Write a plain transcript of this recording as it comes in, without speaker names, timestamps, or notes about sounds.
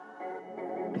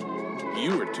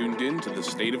You are tuned in to the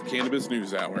State of Cannabis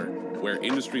NewsHour, where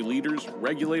industry leaders,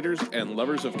 regulators, and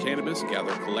lovers of cannabis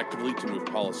gather collectively to move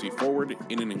policy forward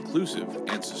in an inclusive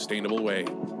and sustainable way.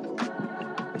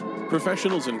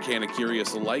 Professionals and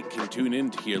canna-curious alike can tune in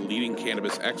to hear leading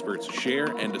cannabis experts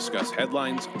share and discuss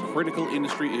headlines, critical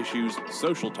industry issues,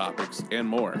 social topics, and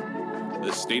more.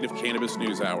 The State of Cannabis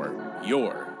NewsHour,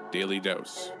 your daily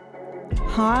dose.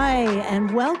 Hi,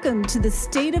 and welcome to the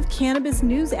State of Cannabis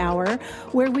News Hour,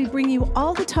 where we bring you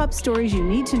all the top stories you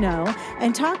need to know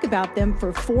and talk about them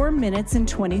for 4 minutes and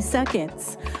 20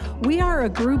 seconds. We are a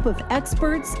group of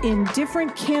experts in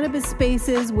different cannabis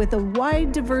spaces with a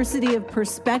wide diversity of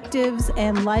perspectives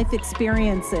and life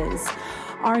experiences.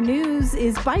 Our news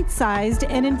is bite-sized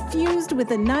and infused with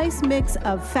a nice mix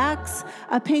of facts,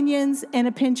 opinions, and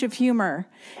a pinch of humor.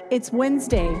 It's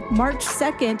Wednesday, March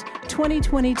 2nd,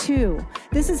 2022.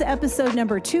 This is episode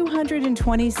number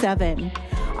 227.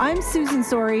 I'm Susan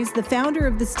Soares, the founder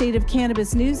of the State of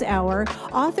Cannabis News Hour,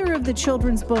 author of the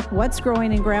children's book What's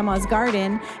Growing in Grandma's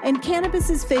Garden, and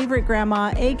cannabis's favorite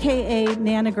grandma, aka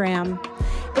Nanogram.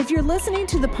 If you're listening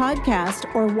to the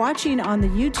podcast or watching on the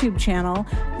YouTube channel,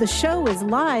 the show is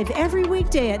live every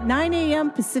weekday at 9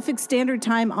 a.m. Pacific Standard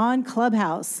Time on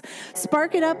Clubhouse.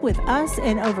 Spark it up with us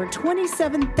and over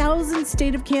 27,000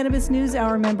 State of Cannabis News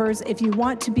Hour members if you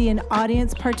want to be an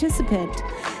audience participant.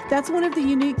 That's one of the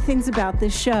unique things about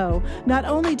this show. Not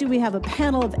only do we have a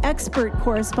panel of expert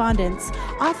correspondents,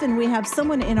 often we have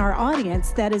someone in our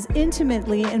audience that is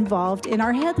intimately involved in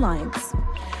our headlines.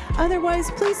 Otherwise,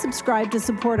 please subscribe to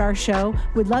support our show.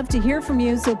 We'd love to hear from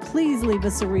you, so please leave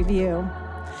us a review.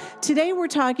 Today, we're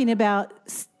talking about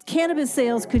cannabis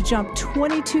sales could jump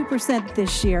 22%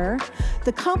 this year,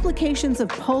 the complications of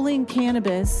polling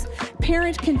cannabis,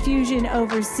 parent confusion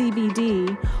over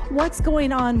CBD, what's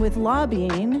going on with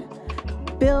lobbying,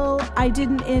 Bill, I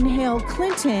didn't inhale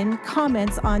Clinton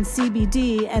comments on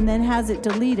CBD and then has it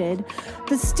deleted,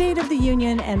 the State of the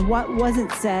Union and what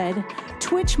wasn't said,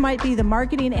 Twitch might be the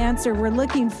marketing answer we're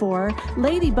looking for,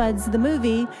 Ladybuds the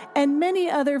movie, and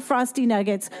many other frosty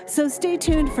nuggets. So stay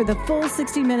tuned for the full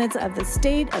 60 minutes of the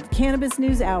State of Cannabis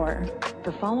News Hour.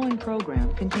 The following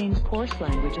program contains coarse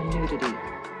language and nudity.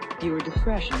 Viewer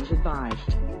discretion is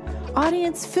advised.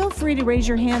 Audience, feel free to raise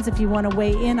your hands if you want to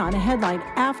weigh in on a headline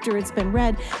after it's been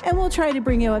read, and we'll try to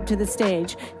bring you up to the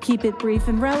stage. Keep it brief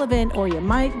and relevant, or you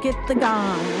might get the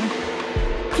gong.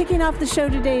 Kicking off the show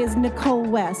today is Nicole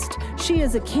West. She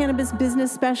is a cannabis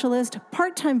business specialist,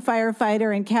 part-time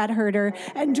firefighter and cat herder,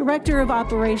 and director of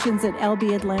operations at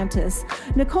LB Atlantis.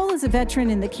 Nicole is a veteran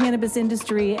in the cannabis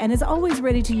industry and is always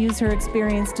ready to use her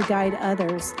experience to guide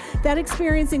others. That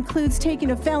experience includes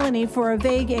taking a felony for a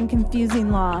vague and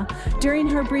confusing law. During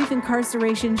her brief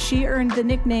incarceration, she earned the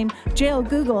nickname Jail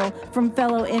Google from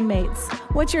fellow inmates.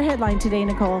 What's your headline today,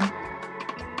 Nicole?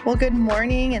 Well, good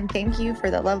morning, and thank you for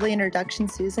the lovely introduction,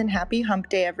 Susan. Happy Hump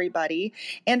Day, everybody.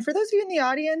 And for those of you in the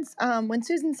audience, when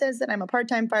Susan says that I'm a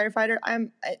part-time firefighter,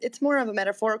 it's more of a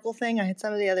metaphorical thing. I had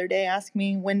somebody the other day ask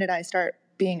me, when did I start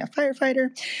being a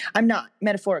firefighter? I'm not,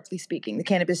 metaphorically speaking. The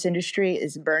cannabis industry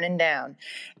is burning down.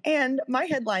 And my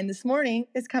headline this morning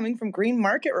is coming from Green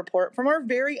Market Report from our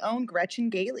very own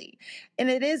Gretchen Gailey. And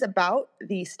it is about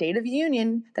the State of the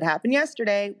Union that happened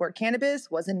yesterday, where cannabis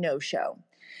was a no-show.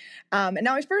 And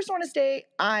now I first want to say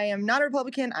I am not a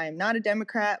Republican, I am not a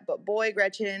Democrat, but boy,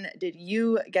 Gretchen, did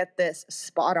you get this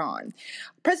spot on.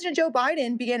 President Joe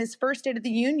Biden began his first State of the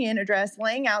Union address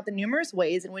laying out the numerous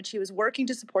ways in which he was working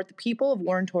to support the people of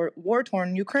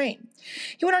war-torn Ukraine.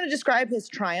 He went on to describe his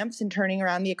triumphs in turning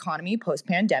around the economy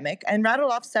post-pandemic and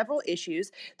rattled off several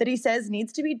issues that he says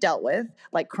needs to be dealt with,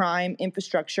 like crime,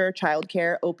 infrastructure,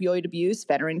 childcare, opioid abuse,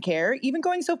 veteran care, even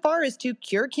going so far as to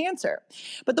cure cancer.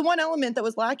 But the one element that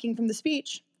was lacking from the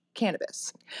speech,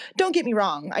 cannabis. Don't get me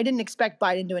wrong, I didn't expect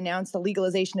Biden to announce the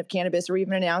legalization of cannabis or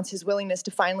even announce his willingness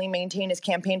to finally maintain his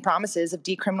campaign promises of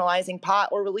decriminalizing pot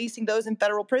or releasing those in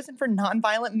federal prison for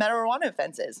nonviolent marijuana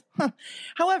offenses.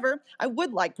 However, I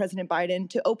would like President Biden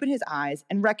to open his eyes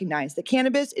and recognize that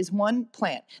cannabis is one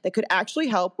plant that could actually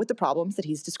help with the problems that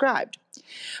he's described.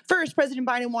 First, President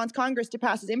Biden wants Congress to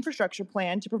pass his infrastructure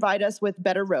plan to provide us with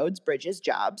better roads, bridges,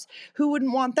 jobs. Who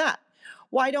wouldn't want that?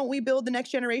 Why don't we build the next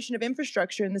generation of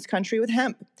infrastructure in this country with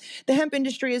hemp? The hemp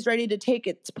industry is ready to take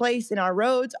its place in our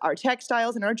roads, our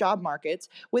textiles, and our job markets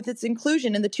with its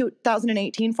inclusion in the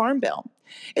 2018 Farm Bill.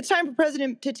 It's time for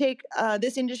President to take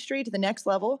this industry to the next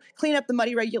level, clean up the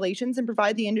muddy regulations, and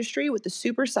provide the industry with the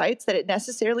super sites that it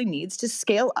necessarily needs to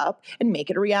scale up and make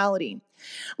it a reality.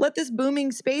 Let this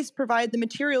booming space provide the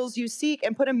materials you seek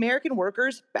and put American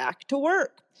workers back to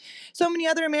work. So many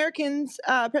other Americans,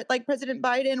 like President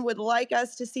Biden, would like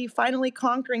us to see finally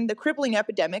conquering the crippling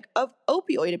epidemic of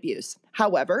opioid abuse.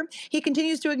 However, he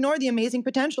continues to ignore the amazing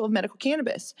potential of medical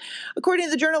cannabis. According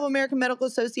to the Journal of American Medical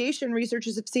Association,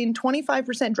 researchers have seen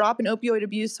 25% drop in opioid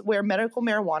abuse where medical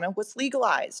marijuana was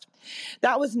legalized.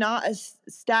 That was not a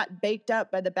stat baked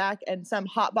up by the back and some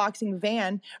hotboxing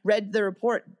van read the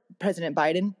report. President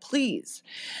Biden, please.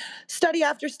 Study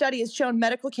after study has shown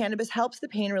medical cannabis helps the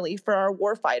pain relief for our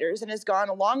warfighters and has gone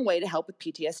a long way to help with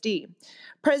PTSD.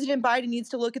 President Biden needs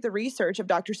to look at the research of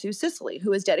Dr. Sue Sisley,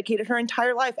 who has dedicated her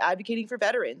entire life advocating for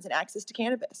veterans and access to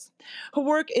cannabis. Her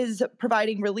work is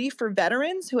providing relief for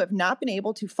veterans who have not been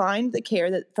able to find the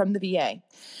care from the VA.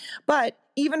 But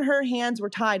even her hands were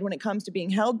tied when it comes to being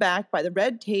held back by the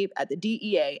red tape at the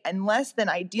DEA and less than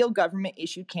ideal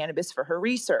government-issued cannabis for her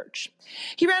research.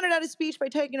 He rounded out his speech by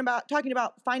talking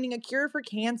about finding a cure for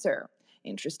cancer.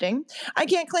 Interesting. I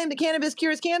can't claim that cannabis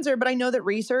cures cancer, but I know that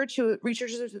researchers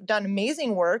who've done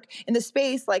amazing work in the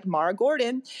space, like Mara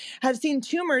Gordon, have seen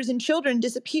tumors in children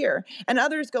disappear and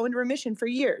others go into remission for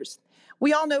years.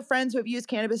 We all know friends who have used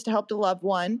cannabis to help a loved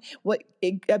one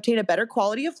obtain a better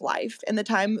quality of life, and the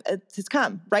time has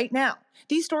come right now.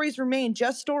 These stories remain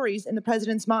just stories in the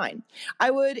president's mind. I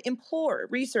would implore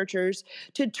researchers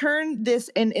to turn this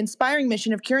inspiring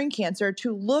mission of curing cancer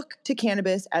to look to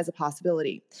cannabis as a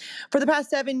possibility. For the past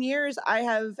 7 years, I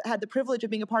have had the privilege of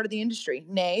being a part of the industry,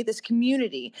 nay, this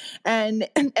community, and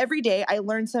every day I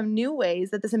learn some new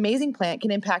ways that this amazing plant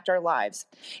can impact our lives.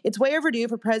 It's way overdue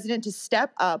for President to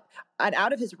step up and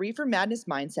out of his reefer madness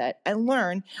mindset and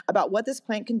learn about what this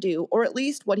plant can do, or at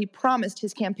least what he promised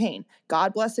his campaign.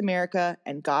 God bless America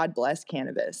and God bless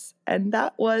cannabis. And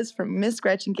that was from Miss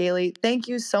Gretchen Gailey. Thank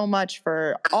you so much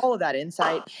for all of that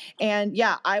insight. And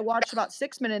yeah, I watched about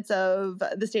 6 minutes of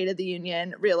the State of the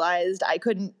Union, realized I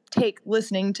couldn't take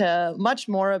listening to much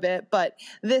more of it, but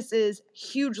this is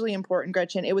hugely important,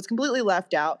 Gretchen. It was completely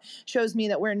left out. Shows me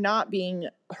that we're not being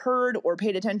heard or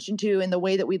paid attention to in the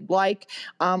way that we'd like.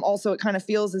 Also, it kind of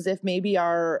feels as if maybe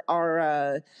our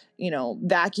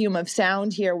vacuum of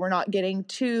sound here, we're not getting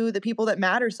to the people that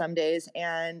matter some days.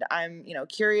 And I'm,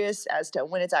 curious as to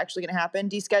when it's actually going to happen.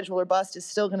 Deschedule or bust is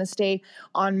still going to stay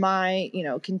on my,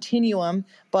 continuum.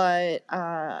 But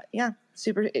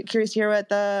super curious to hear what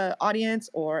the audience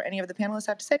or any of the panelists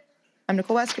have to say. I'm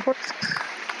Nicole West, reports.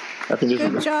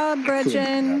 Good job,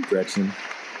 Gretchen.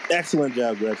 Excellent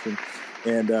job, Gretchen.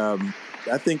 And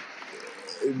I think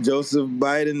Joe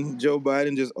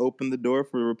Biden just opened the door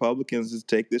for Republicans to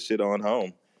take this shit on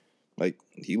home. Like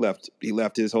he left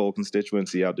his whole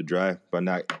constituency out to dry by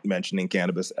not mentioning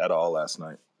cannabis at all last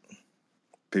night.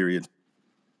 Period.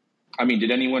 I mean,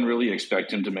 did anyone really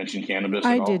expect him to mention cannabis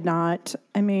at all? I did not.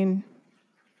 I mean,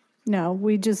 no,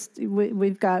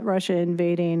 we've got Russia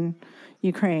invading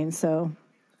Ukraine, so.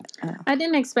 I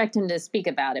didn't expect him to speak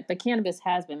about it, but cannabis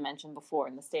has been mentioned before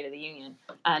in the State of the Union,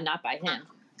 not by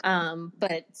him.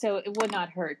 But so it would not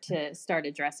hurt to start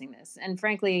addressing this. And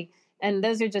frankly, and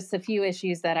those are just a few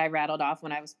issues that I rattled off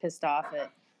when I was pissed off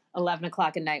at 11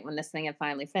 o'clock at night when this thing had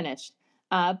finally finished.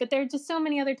 But there are just so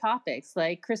many other topics,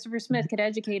 like Christopher Smith could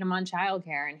educate him on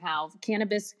childcare and how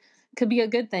cannabis could be a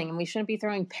good thing, and we shouldn't be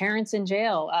throwing parents in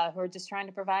jail who are just trying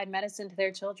to provide medicine to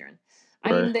their children.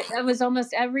 I mean, it was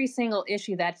almost every single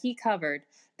issue that he covered.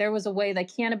 There was a way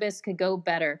that cannabis could go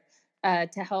better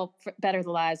to help better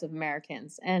the lives of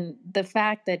Americans. And the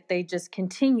fact that they just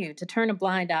continue to turn a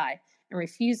blind eye and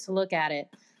refuse to look at it,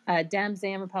 Dems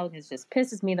and Republicans, just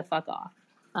pisses me the fuck off.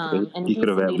 And he's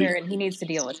the leader, and he needs to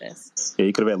deal with this. Yeah,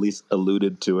 he could have at least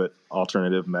alluded to it,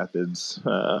 alternative methods,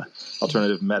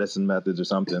 alternative medicine methods or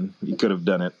something. He could have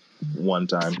done it one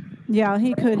time. Yeah,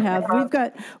 he could have.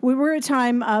 We were at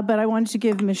time, but I wanted to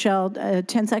give Michelle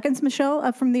 10 seconds. Michelle,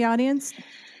 from the audience.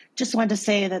 Just wanted to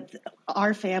say that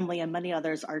our family and many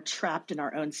others are trapped in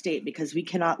our own state because we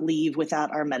cannot leave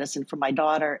without our medicine. For my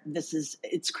daughter,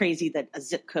 it's crazy that a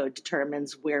zip code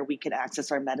determines where we can access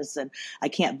our medicine. I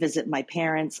can't visit my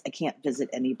parents. I can't visit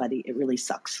anybody. It really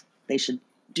sucks. They should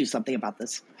do something about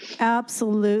this.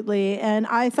 Absolutely. And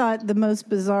I thought the most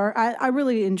bizarre, I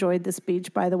really enjoyed the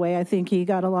speech, by the way. I think he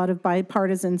got a lot of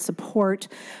bipartisan support.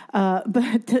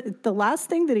 But the last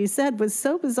thing that he said was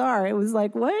so bizarre. It was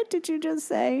like, what did you just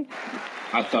say?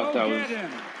 I thought that was...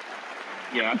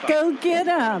 Yeah, Go get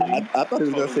him. I thought he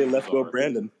was going to say, let's go,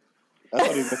 Brandon. I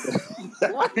thought he was going to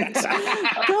say...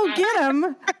 What? Go get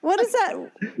him? What is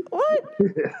that? What?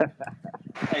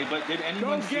 Hey, but did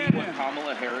anyone see what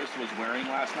Kamala Harris was wearing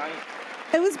last night?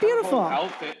 It was beautiful.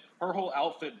 Her whole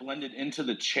outfit blended into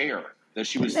the chair that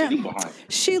she was sitting behind.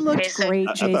 She looked great,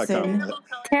 Jason.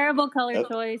 Terrible color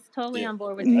choice. Totally on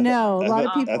board with you. No, a lot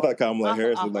of people. I thought Kamala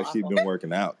Harris looked like she'd been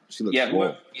working out. She looked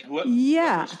swole.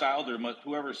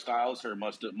 Whoever styles her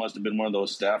must have been one of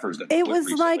those staffers that. It was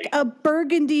like a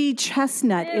burgundy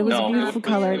chestnut. It was beautiful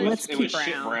color. It was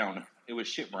shit brown. It was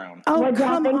shit brown. Oh, what do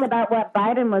y'all think about what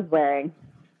Biden was wearing?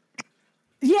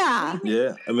 Yeah.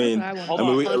 I mean,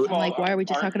 why are we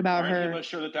just talking about her? Aren't you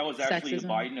sure that was actually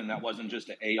Biden and that wasn't just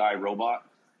an AI robot?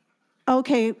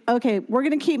 Okay. We're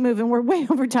going to keep moving. We're way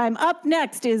over time. Up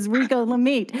next is Rico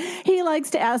Lamitte. He likes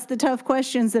to ask the tough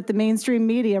questions that the mainstream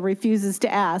media refuses to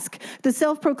ask. The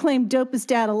self-proclaimed dopest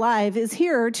dad alive is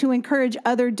here to encourage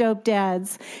other dope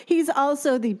dads. He's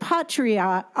also the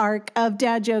patriarch of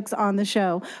dad jokes on the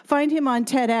show. Find him on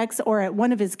TEDx or at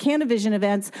one of his Cannavision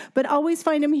events, but always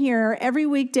find him here every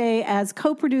weekday as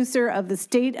co-producer of the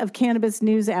State of Cannabis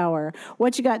NewsHour.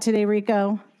 What you got today,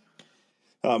 Rico?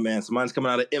 Oh, man, so mine's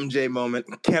coming out of MJ moment.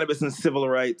 Cannabis and civil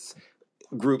rights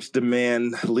groups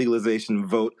demand legalization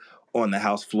vote on the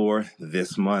House floor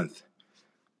this month.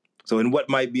 So in what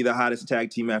might be the hottest tag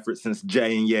team effort since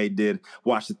Jay and Ye did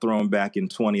Watch the Throne back in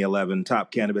 2011,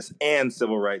 top cannabis and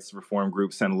civil rights reform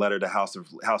groups sent a letter to House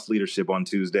leadership on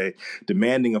Tuesday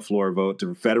demanding a floor vote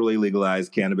to federally legalize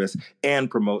cannabis and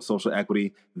promote social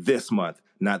equity this month.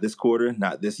 Not this quarter,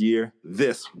 not this year,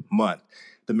 this month.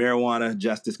 The Marijuana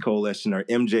Justice Coalition, or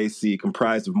MJC,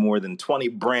 comprised of more than 20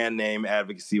 brand name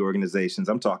advocacy organizations.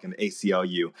 I'm talking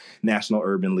ACLU, National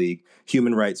Urban League,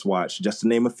 Human Rights Watch, just to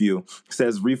name a few,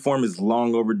 says reform is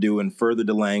long overdue and further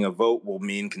delaying a vote will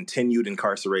mean continued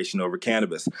incarceration over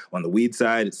cannabis. On the weed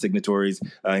side, its signatories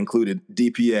included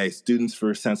DPA, Students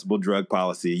for Sensible Drug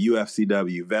Policy,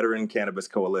 UFCW, Veteran Cannabis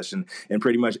Coalition, and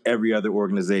pretty much every other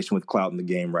organization with clout in the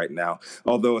game right now.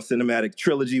 Although a cinematic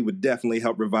trilogy would definitely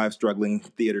help revive struggling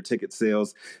theater ticket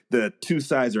sales, the two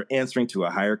sides are answering to a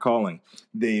higher calling.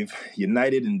 They've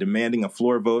united in demanding a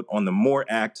floor vote on the MORE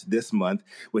Act this month,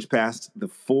 which passed the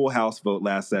full House vote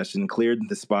last session, cleared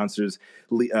the sponsors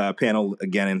panel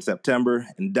again in September,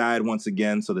 and died once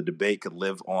again so the debate could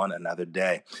live on another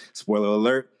day. Spoiler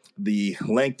alert, the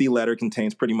lengthy letter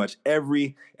contains pretty much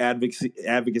every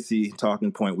advocacy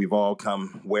talking point we've all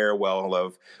come well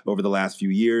of over the last few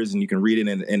years, and you can read it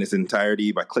in its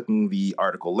entirety by clicking the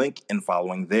article link and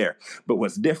following there. But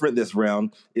what's different this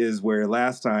round is where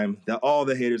last time all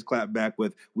the haters clapped back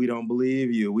with, "We don't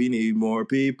believe you, we need more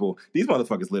people." These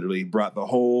motherfuckers literally brought the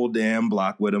whole damn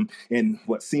block with them in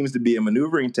what seems to be a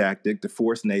maneuvering tactic to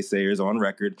force naysayers on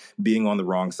record being on the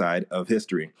wrong side of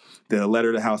history. The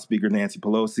letter to House Speaker Nancy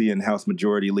Pelosi and House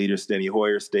Majority Leader Steny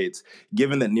Hoyer states,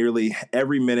 given that nearly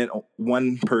every minute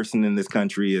one person in this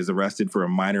country is arrested for a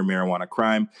minor marijuana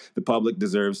crime, the public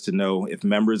deserves to know if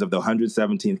members of the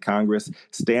 117th Congress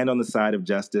stand on the side of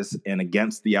justice and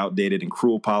against the outdated and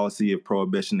cruel policy of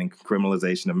prohibition and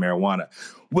criminalization of marijuana.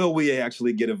 Will we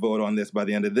actually get a vote on this by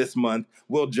the end of this month?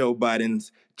 Will Joe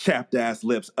Biden's chapped ass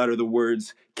lips utter the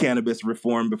words cannabis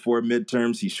reform before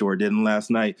midterms? He sure didn't last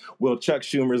night. Will Chuck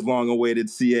Schumer's long-awaited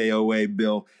CAOA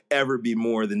bill ever be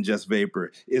more than just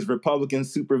vapor? Is Republican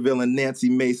supervillain Nancy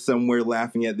Mace somewhere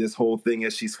laughing at this whole thing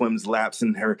as she swims laps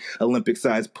in her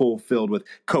Olympic-sized pool filled with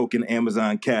Coke and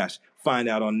Amazon cash? Find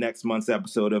out on next month's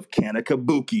episode of Canna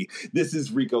Kabuki. This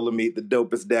is Rico Lamitte, the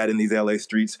dopest dad in these LA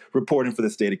streets, reporting for the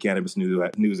State of Cannabis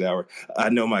News Hour. I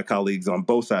know my colleagues on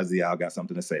both sides of the aisle got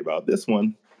something to say about this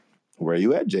one. Where are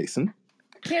you at, Jason?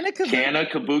 Canna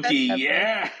Kabuki,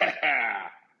 yeah!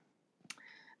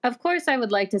 Of course, I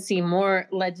would like to see more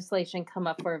legislation come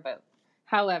up for a vote.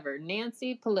 However,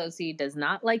 Nancy Pelosi does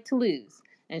not like to lose,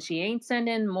 and she ain't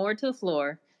sending more to the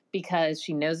floor because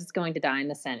she knows it's going to die in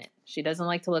the Senate. She doesn't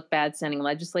like to look bad sending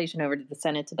legislation over to the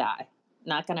Senate to die.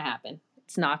 Not going to happen.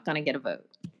 It's not going to get a vote.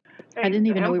 I didn't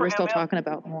even know we were still talking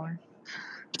about more.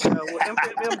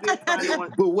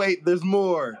 But wait, there's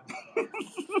more.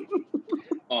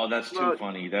 Oh, that's too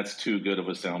funny. That's too good of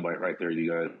a soundbite right there,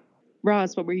 you guys.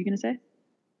 Roz, what were you going to say?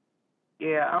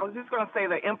 Yeah, I was just going to say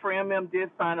that M4MM did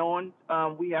sign on.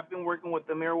 We have been working with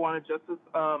the Marijuana Justice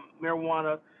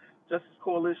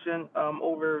Coalition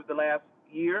over the last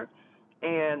year,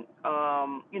 and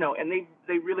and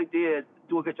they really did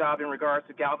do a good job in regards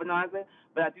to galvanizing.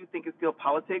 But I do think it's still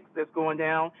politics that's going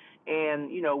down, and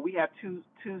we have two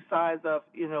sides of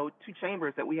two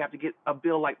chambers that we have to get a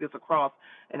bill like this across,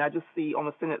 and I just see on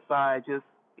the Senate side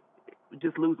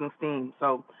just losing steam.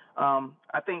 So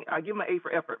I think I give them an A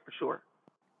for effort for sure.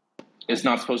 It's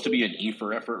not supposed to be an E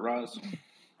for effort, Roz?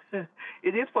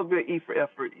 It is supposed to be an E for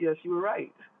effort. Yes, you were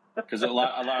right. Because a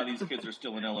lot of these kids are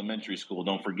still in elementary school.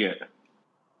 Don't forget.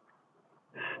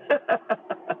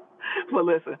 Well,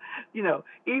 listen,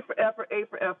 E for effort, A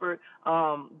for effort.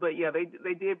 But yeah,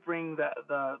 they did bring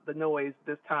the noise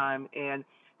this time, and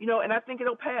and I think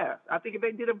it'll pass. I think if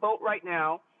they did a vote right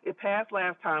now, it passed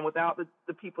last time without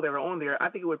the people that were on there. I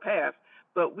think it would pass.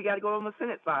 But we got to go on the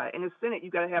Senate side. In the Senate,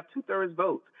 you got to have 2/3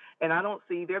 votes, and I don't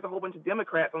see. There's a whole bunch of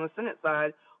Democrats on the Senate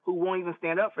side who won't even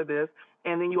stand up for this,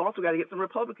 and then you also got to get some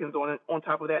Republicans on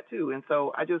top of that too. And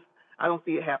so I don't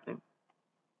see it happening.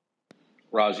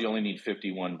 Roz, you only need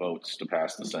 51 votes to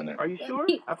pass the Senate. Are you sure?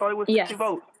 I thought it was 60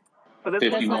 votes. For this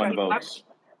 51 votes.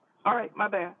 All right, my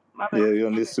bad. Yeah, you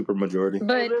don't need a super majority.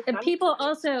 But people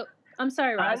also, I'm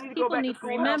sorry, Roz, people need to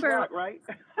remember, right?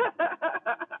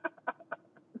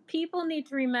 people need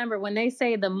to remember when they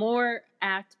say the MORE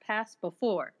Act passed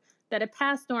before, that it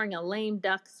passed during a lame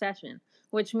duck session,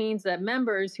 which means that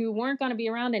members who weren't going to be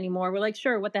around anymore were like,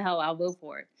 sure, what the hell, I'll vote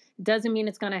for it. Doesn't mean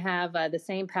it's going to have the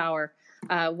same power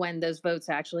when those votes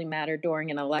actually matter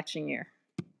during an election year.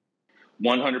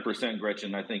 100%,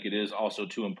 Gretchen. I think it is also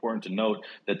too important to note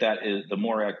that is the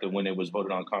MORE Act, that when it was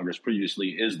voted on Congress previously,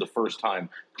 is the first time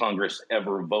Congress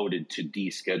ever voted to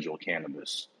deschedule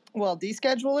cannabis. Well,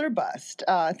 deschedule or bust.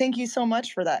 Thank you so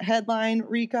much for that headline,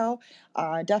 Rico.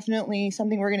 Definitely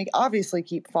something we're going to obviously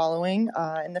keep following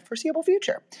in the foreseeable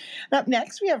future. And up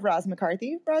next, we have Roz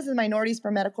McCarthy. Roz is Minorities for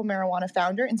Medical Marijuana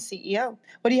founder and CEO.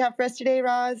 What do you have for us today,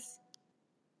 Roz?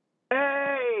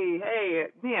 Hey,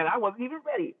 man, I wasn't even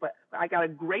ready, but I got a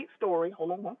great story.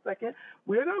 Hold on one second.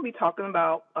 We're going to be talking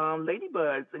about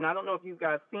ladybuds, and I don't know if you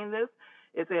guys seen this.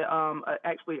 It's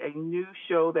actually a new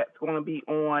show that's going to be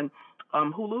on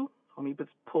Hulu. Let me just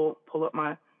pull up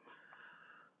my.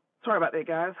 Sorry about that,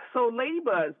 guys. So,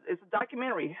 Ladybuds, it's a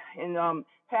documentary, and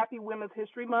happy Women's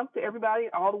History Month to everybody,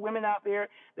 all the women out there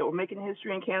that were making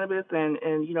history in cannabis, and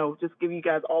just give you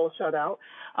guys all a shout out.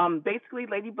 Basically,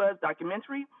 Ladybuds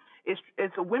documentary.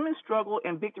 It's a women's struggle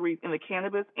and victories in the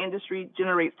cannabis industry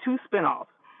generates 2 spinoffs.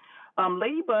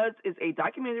 Ladybuds is a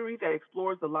documentary that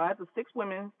explores the lives of 6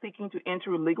 women seeking to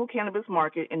enter a legal cannabis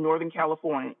market in Northern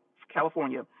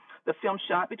California. The film,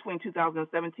 shot between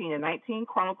 2017 and 19,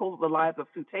 chronicles the lives of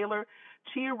Sue Taylor,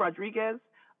 Chia Rodriguez,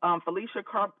 Felicia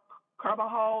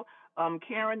Carbajal,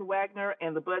 Karen Wagner,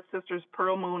 and the Bud sisters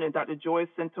Pearl Moon and Dr. Joy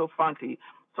Centofanti.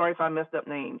 Sorry if I messed up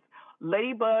names.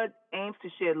 Ladybud aims to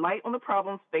shed light on the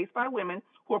problems faced by women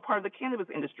who are part of the cannabis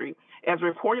industry. As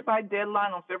reported by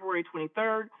Deadline on February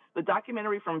 23rd, the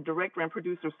documentary from director and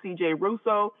producer C.J.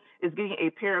 Russo is getting a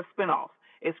pair of spinoffs,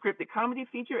 a scripted comedy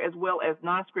feature as well as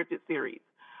non-scripted series.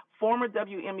 Former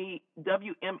WME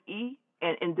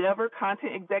and Endeavor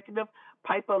content executive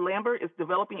Pipa Lambert is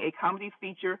developing a comedy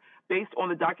feature based on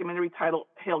the documentary titled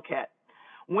Hellcat.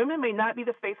 Women may not be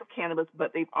the face of cannabis,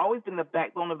 but they've always been the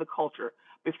backbone of the culture.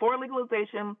 Before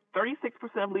legalization,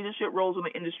 36% of leadership roles in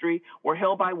the industry were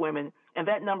held by women, and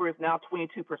that number is now 22%,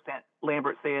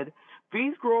 Lambert said.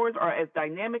 These growers are as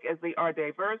dynamic as they are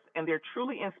diverse, and they're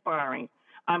truly inspiring.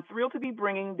 I'm thrilled to be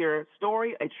bringing their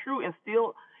story, a true and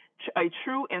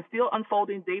still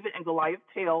unfolding David and Goliath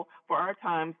tale for our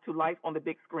times, to life on the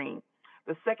big screen.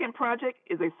 The second project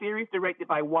is a series directed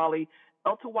by Wally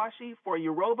Eltawashi for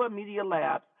Yoruba Media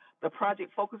Labs. The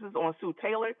project focuses on Sue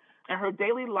Taylor and her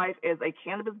daily life as a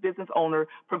cannabis business owner,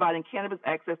 providing cannabis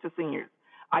access to seniors.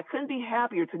 I couldn't be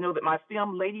happier to know that my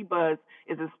film Ladybuds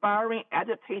is inspiring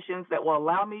adaptations that will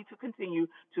allow me to continue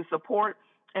to support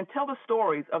and tell the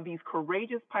stories of these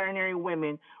courageous pioneering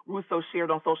women Russo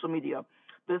shared on social media.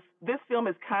 This film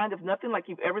is kind of nothing like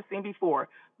you've ever seen before,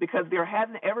 because there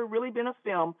hasn't ever really been a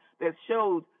film that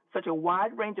showed such a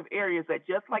wide range of areas that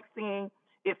just like seeing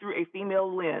it through a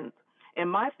female lens. In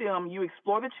my film, you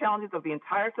explore the challenges of the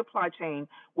entire supply chain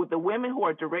with the women who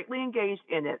are directly engaged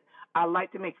in it. I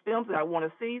like to make films that I want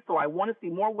to see, so I want to see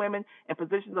more women in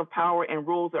positions of power and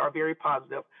roles that are very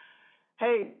positive.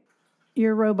 Hey.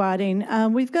 You're roboting.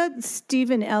 We've got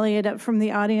Stephen Elliott up from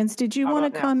the audience. Did you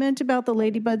want to comment about the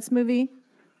Ladybuds movie?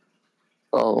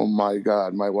 Oh my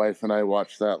God, my wife and I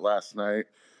watched that last night,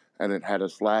 and it had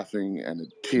us laughing and in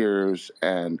tears.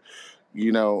 And,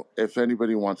 if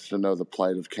anybody wants to know the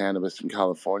plight of cannabis in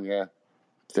California,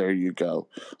 there you go.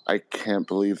 I can't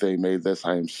believe they made this.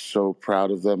 I am so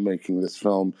proud of them making this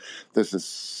film. This is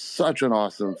such an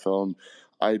awesome film.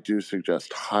 I do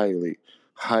suggest highly,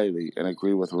 and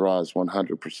agree with Roz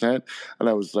 100%. And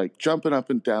I was like jumping up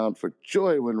and down for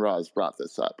joy when Roz brought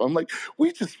this up. I'm like,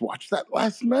 we just watched that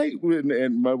last night.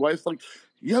 And my wife's like,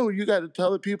 yo, you got to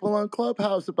tell the people on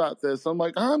Clubhouse about this. I'm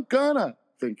like, I'm gonna.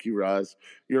 Thank you, Roz.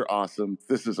 You're awesome.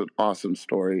 This is an awesome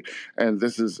story. And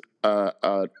this is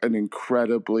an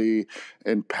incredibly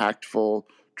impactful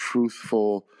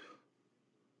truthful,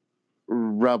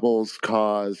 rebels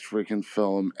cause freaking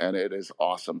film, and it is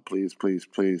awesome. Please, please,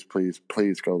 please, please,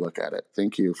 please go look at it.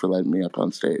 Thank you for letting me up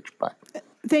on stage. Bye.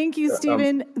 Thank you,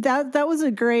 Stephen. That was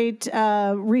a great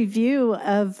review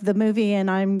of the movie, and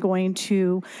I'm going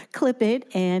to clip it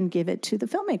and give it to the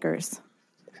filmmakers.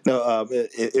 No,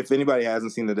 if anybody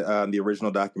hasn't seen the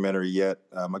original documentary yet,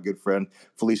 my good friend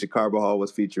Felicia Carbajal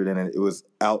was featured in it. It was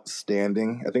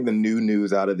outstanding. I think the new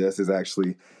news out of this is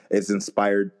actually it's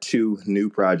inspired two new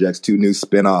projects, two new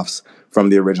spinoffs from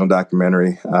the original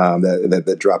documentary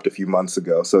that dropped a few months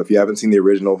ago. So if you haven't seen the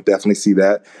original, definitely see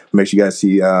that. Make sure you guys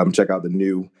check out the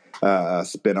new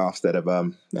spinoffs that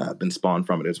have been spawned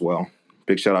from it as well.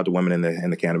 Big shout out to women in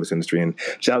the cannabis industry, and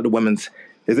shout out to women's.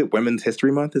 Is it Women's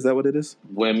History Month? Is that what it is?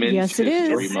 Women's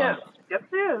History Month. Yes,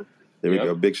 it is. There we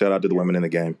go. Big shout out to the women in the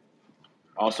game.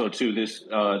 Also, too, this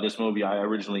movie, I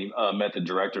originally met the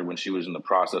director when she was in the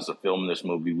process of filming this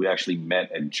movie. We actually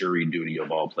met at jury duty,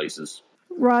 of all places.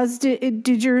 Roz,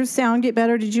 did your sound get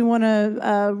better? Did you want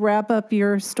to wrap up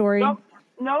your story? No,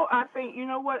 I think, you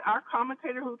know what, our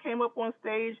commentator who came up on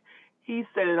stage, he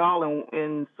said it all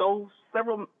in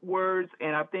several words,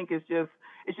 and I think it's just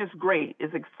great.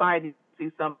 It's exciting to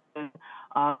see something,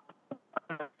 and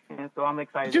so I'm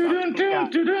excited.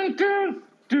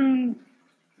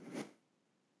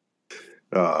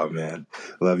 Oh man,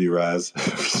 love you, Roz.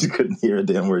 You couldn't hear a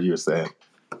damn word you were saying.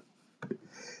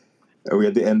 Are we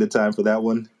at the end of time for that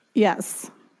one?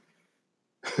 Yes.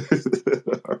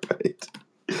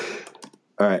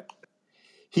 All right.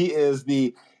 He is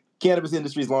the cannabis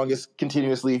industry's longest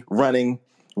continuously running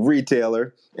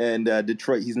retailer. In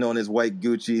Detroit, he's known as White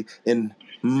Gucci. In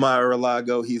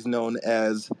Mar-a-Lago, he's known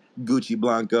as Gucci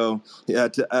Blanco.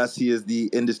 To us, he is the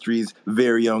industry's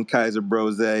very own Kaiser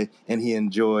Brose, and he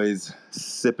enjoys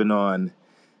sipping on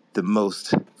the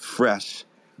most fresh,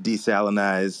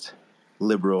 desalinized,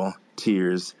 liberal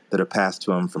tears that are passed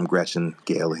to him from Gretchen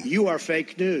Gailey. You are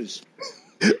fake news.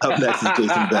 Up next is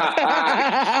Jason Beck.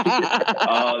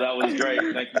 Oh, that was great.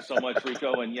 Thank you so much,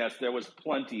 Rico. And yes, there was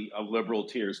plenty of liberal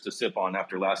tears to sip on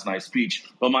after last night's speech.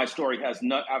 But my story has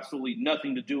absolutely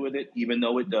nothing to do with it, even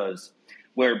though it does.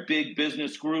 Where big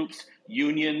business groups,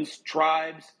 unions,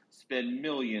 tribes spend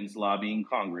millions lobbying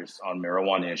Congress on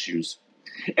marijuana issues.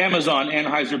 Amazon,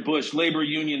 Anheuser-Busch, labor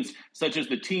unions such as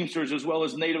the Teamsters, as well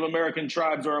as Native American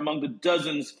tribes, are among the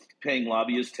dozens paying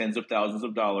lobbyists tens of thousands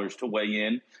of dollars to weigh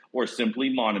in or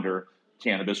simply monitor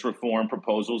cannabis reform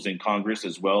proposals in Congress,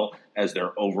 as well as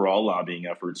their overall lobbying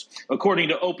efforts. According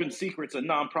to Open Secrets, a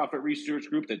nonprofit research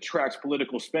group that tracks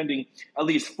political spending, at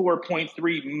least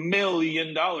 $4.3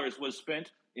 million was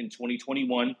spent in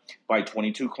 2021 by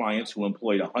 22 clients who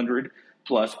employed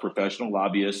 100-plus professional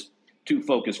lobbyists to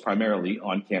focus primarily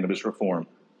on cannabis reform,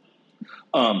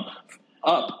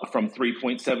 up from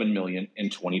 $3.7 million in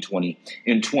 2020.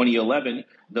 In 2011,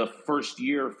 the first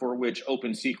year for which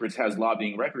Open Secrets has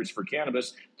lobbying records for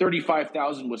cannabis,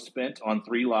 $35,000 was spent on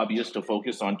 3 lobbyists to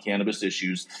focus on cannabis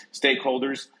issues.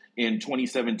 Stakeholders in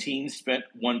 2017 spent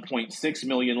 $1.6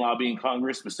 million lobbying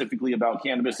Congress specifically about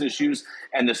cannabis issues,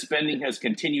 and the spending has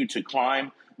continued to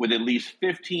climb with at least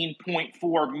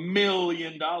 $15.4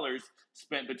 million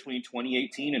spent between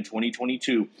 2018 and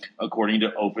 2022, according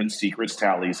to Open Secrets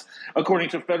tallies. According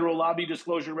to federal lobby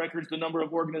disclosure records, the number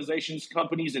of organizations,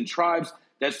 companies, and tribes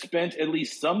that spent at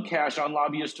least some cash on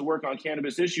lobbyists to work on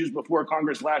cannabis issues before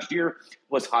Congress last year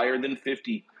was higher than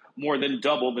 50, more than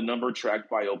double the number tracked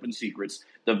by Open Secrets.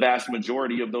 The vast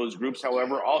majority of those groups,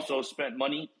 however, also spent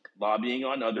money lobbying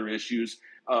on other issues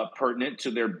pertinent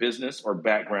to their business or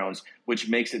backgrounds, which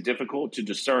makes it difficult to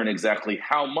discern exactly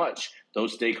how much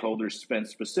those stakeholders spent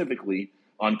specifically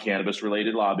on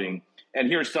cannabis-related lobbying. And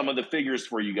here's some of the figures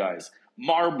for you guys.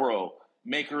 Marlboro,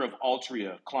 maker of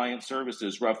Altria Client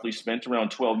Services, roughly spent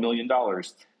around $12 million.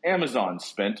 Amazon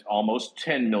spent almost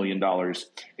 $10 million.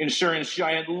 Insurance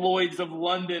giant Lloyd's of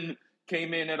London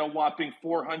came in at a whopping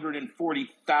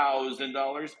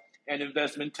 $440,000. And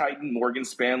investment titan Morgan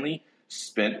Stanley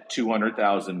spent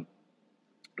 $200,000.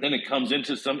 Then it comes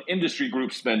into some industry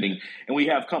group spending, and we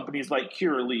have companies like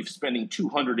Curaleaf spending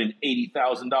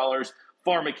 $280,000,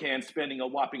 PharmaCann spending a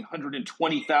whopping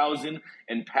 $120,000,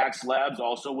 and Pax Labs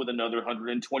also with another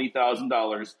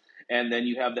 $120,000. And then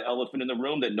you have the elephant in the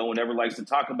room that no one ever likes to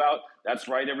talk about. That's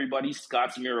right, everybody.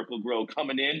 Scott's Miracle-Gro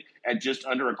coming in at just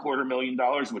under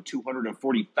 $250,000 with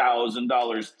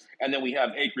 $240,000. And then we have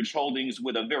Acreage Holdings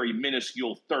with a very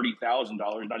minuscule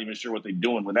 $30,000. Not even sure what they're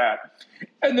doing with that.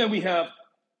 And then we have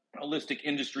Holistic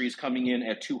Industries coming in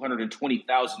at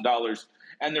 $220,000.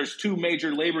 And there's 2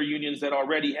 major labor unions that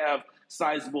already have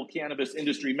sizable cannabis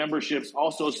industry memberships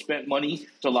also spent money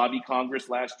to lobby Congress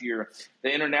last year.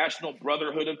 The International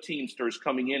Brotherhood of Teamsters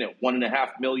coming in at $1.5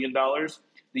 million.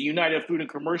 The United Food and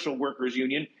Commercial Workers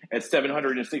Union at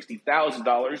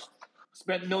 $760,000.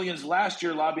 Spent millions last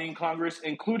year lobbying Congress,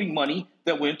 including money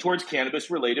that went towards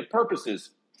cannabis-related purposes.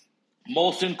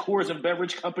 Molson Coors and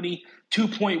Beverage Company,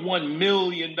 $2.1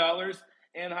 million.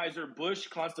 Anheuser-Busch,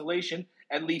 Constellation,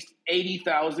 at least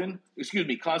 $80,000.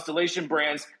 Constellation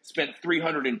Brands spent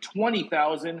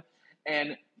 $320,000.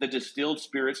 And the Distilled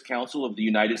Spirits Council of the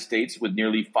United States with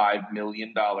nearly $5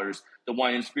 million. The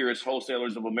Wine and Spirits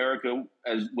Wholesalers of America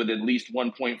with at least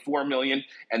 $1.4 million.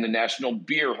 And the National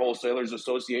Beer Wholesalers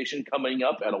Association coming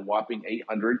up at a whopping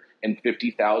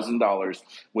 $850,000.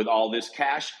 With all this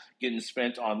cash getting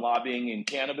spent on lobbying in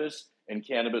cannabis and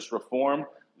cannabis reform,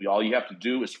 all you have to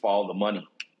do is follow the money.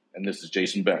 And this is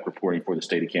Jason Beck reporting for the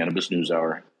State of Cannabis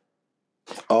NewsHour.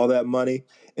 All that money,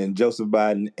 and Joseph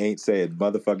Biden ain't said a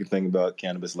motherfucking thing about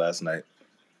cannabis last night.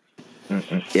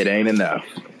 It ain't enough.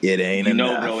 It ain't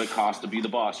enough. Bro, it costs to be the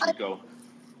boss, Rico.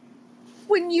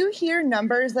 When you hear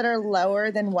numbers that are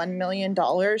lower than $1 million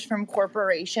from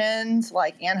corporations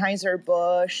like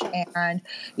Anheuser-Busch and,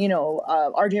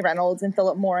 RJ Reynolds and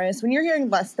Philip Morris, when you're hearing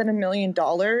less than $1 million,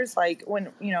 like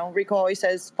when, Rico always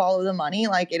says, follow the money,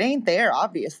 like it ain't there,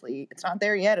 obviously. It's not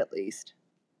there yet, at least.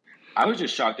 I was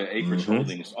just shocked that Acreage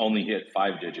Holdings only hit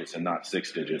 5 digits and not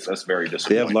 6 digits. That's very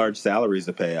disappointing. They have large salaries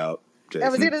to pay out, Jason. I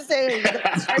was going to say.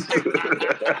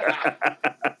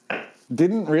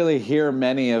 Didn't really hear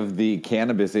many of the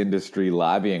cannabis industry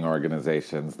lobbying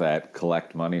organizations that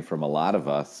collect money from a lot of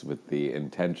us with the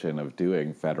intention of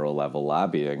doing federal level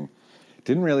lobbying.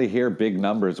 Didn't really hear big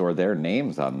numbers or their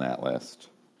names on that list.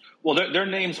 Well, their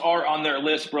names are on their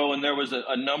list, bro, and there was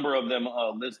a number of them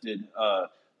listed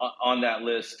on that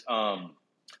list. And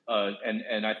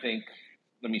I think,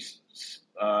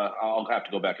 I'll have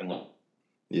to go back and look.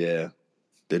 Yeah,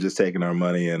 they're just taking our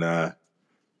money and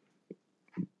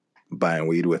buying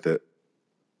weed with it.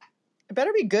 It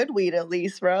better be good weed at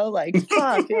least, bro. Like,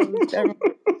 fuck.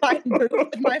 Buying booze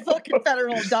with my fucking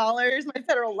federal dollars, my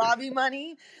federal lobby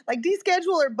money. Like,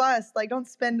 deschedule or bust. Like, don't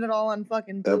spend it all on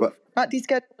fucking booze. Not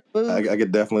deschedule booze. I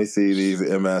could definitely see these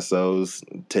MSOs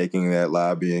taking that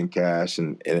lobbying cash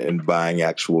and buying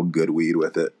actual good weed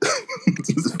with it.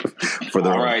 For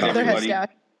their all own right, company. everybody.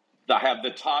 I have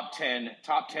the top 10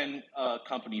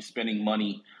 companies spending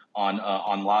money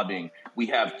on lobbying. We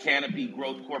have Canopy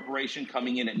Growth Corporation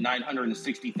coming in at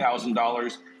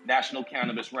 $960,000. National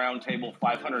Cannabis Roundtable,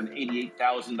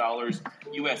 $588,000.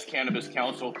 U.S. Cannabis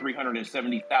Council,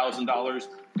 $370,000.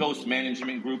 Ghost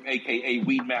Management Group, a.k.a.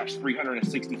 Weed Match,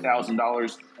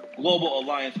 $360,000. Global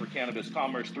Alliance for Cannabis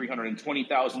Commerce,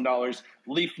 $320,000.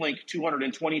 LeafLink,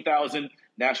 $220,000.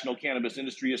 National Cannabis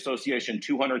Industry Association,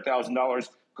 $200,000.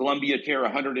 Columbia Care,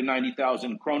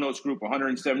 $190,000. Kronos Group,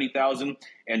 $170,000.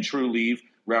 And True Leave,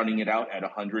 rounding it out at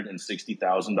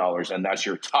 $160,000. And that's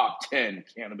your top 10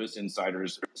 cannabis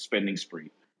insiders spending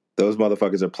spree. Those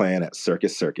motherfuckers are playing at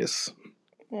Circus.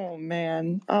 Oh,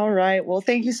 man. All right. Well,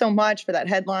 thank you so much for that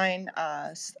headline.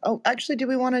 Actually, do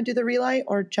we want to do the relight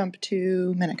or jump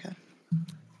to Minica?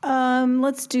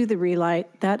 Let's do the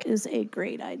relight. That is a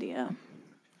great idea.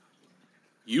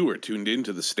 You are tuned in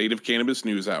to the State of Cannabis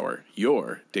News Hour,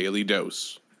 your daily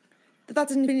dose. The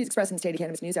thoughts and opinions expressed in the State of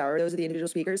Cannabis News Hour are those of the individual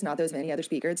speakers, not those of any other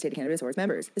speaker at the State of Cannabis or its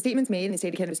members. The statements made in the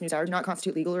State of Cannabis News Hour do not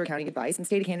constitute legal or accounting advice, and the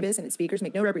State of Cannabis and its speakers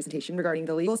make no representation regarding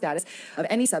the legal status of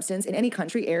any substance in any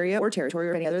country, area, or territory,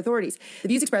 or any other authorities. The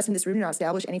views expressed in this room do not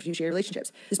establish any fiduciary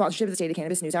relationships. The sponsorship of the State of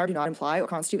Cannabis News Hour do not imply or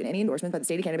constitute any endorsement by the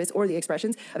State of Cannabis or the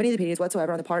expressions of any of the opinions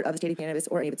whatsoever on the part of the State of Cannabis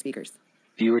or any of its speakers.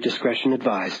 Viewer discretion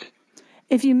advised.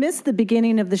 If you missed the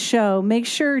beginning of the show, make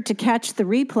sure to catch the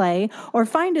replay or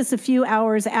find us a few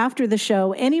hours after the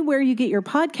show anywhere you get your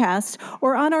podcast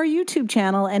or on our YouTube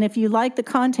channel. And if you like the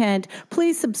content,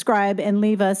 please subscribe and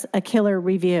leave us a killer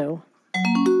review.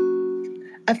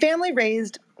 A family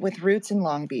raised with roots in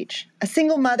Long Beach. A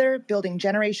single mother building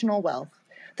generational wealth.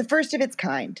 The first of its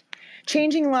kind.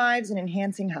 Changing lives and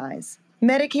enhancing highs.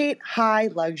 Medicate High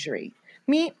Luxury.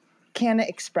 Meet Canna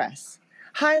Express.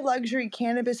 High luxury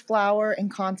cannabis flower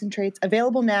and concentrates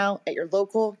available now at your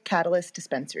local Catalyst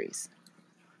dispensaries.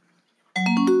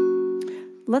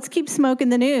 Let's keep smoking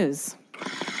the news.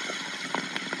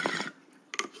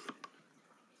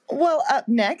 Well, up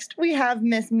next, we have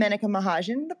Miss Menica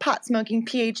Mahajan, the pot-smoking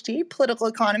PhD, political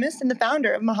economist, and the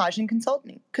founder of Mahajan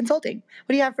Consulting. What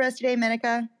do you have for us today,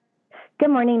 Menica?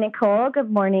 Good morning, Nicole.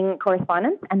 Good morning,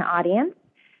 correspondents and audience.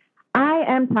 I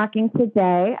am talking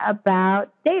today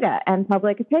about data and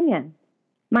public opinion.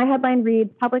 My headline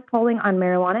reads, public polling on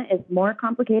marijuana is more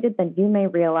complicated than you may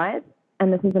realize.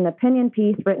 and this is an opinion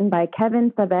piece written by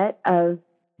Kevin Sabet of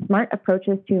Smart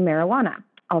Approaches to Marijuana,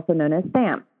 also known as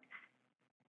SAM.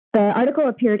 The article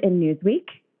appeared in Newsweek.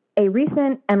 A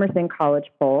recent Emerson College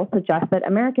poll suggests that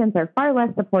Americans are far less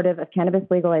supportive of cannabis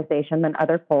legalization than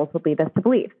other polls would lead us to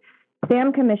believe.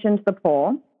 SAM commissioned the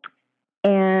poll,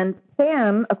 and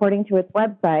SAM, according to its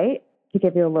website, to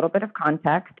give you a little bit of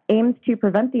context, aims to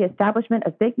prevent the establishment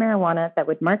of big marijuana that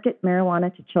would market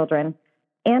marijuana to children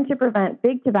and to prevent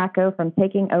big tobacco from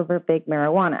taking over big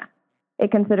marijuana.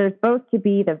 It considers both to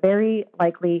be the very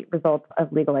likely results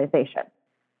of legalization.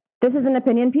 This is an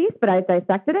opinion piece, but I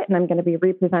dissected it, and I'm going to be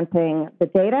representing the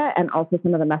data and also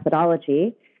some of the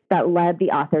methodology that led the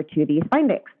author to these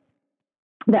findings.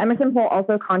 The Emerson poll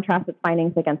also contrasts its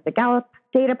findings against the Gallup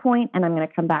data point, and I'm going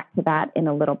to come back to that in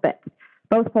a little bit.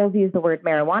 Both polls use the word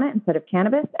marijuana instead of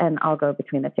cannabis, and I'll go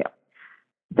between the two.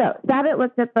 So Sabet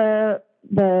looked at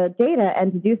the data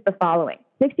and deduced the following.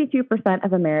 62%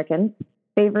 of Americans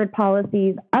favored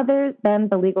policies other than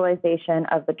the legalization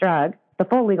of the drug, the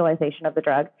full legalization of the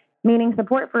drug, meaning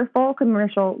support for full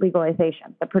commercial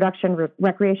legalization, the production,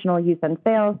 recreational use, and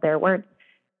sales, their words,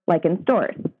 like in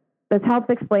stores. This helps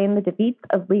explain the defeats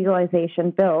of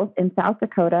legalization bills in South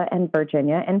Dakota and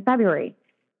Virginia in February,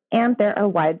 and there are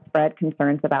widespread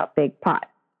concerns about big pot.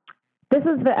 This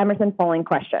is the Emerson polling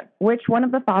question. Which one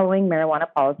of the following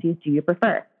marijuana policies do you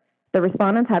prefer? The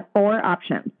respondents had 4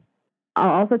 options.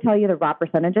 I'll also tell you the raw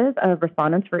percentages of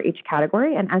respondents for each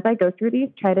category, and as I go through these,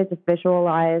 try to just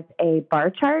visualize a bar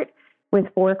chart with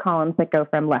 4 columns that go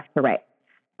from left to right.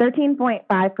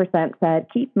 13.5% said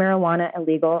keep marijuana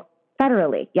illegal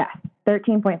federally. Yes,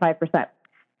 13.5%.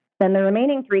 Then the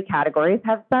remaining 3 categories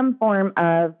have some form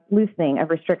of loosening of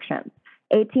restrictions.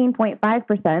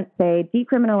 18.5% say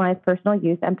decriminalize personal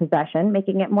use and possession,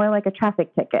 making it more like a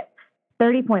traffic ticket.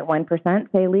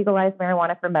 30.1% say legalize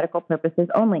marijuana for medical purposes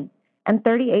only. And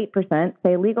 38%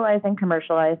 say legalize and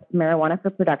commercialize marijuana for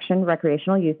production,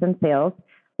 recreational use, and sales,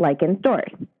 like in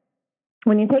stores.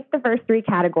 When you take the first 3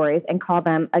 categories and call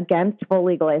them against full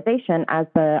legalization, as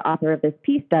the author of this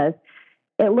piece does,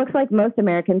 it looks like most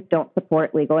Americans don't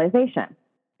support legalization.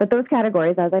 But those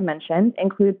categories, as I mentioned,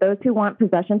 include those who want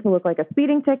possession to look like a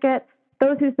speeding ticket,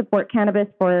 those who support cannabis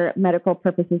for medical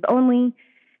purposes only,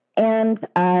 and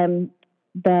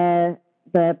the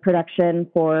production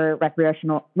for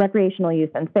recreational use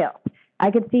and sales.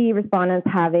 I could see respondents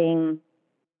having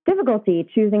difficulty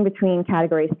choosing between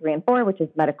categories 3 and 4, which is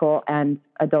medical and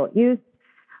adult use,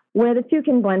 where the 2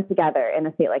 can blend together in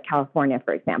a state like California,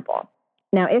 for example.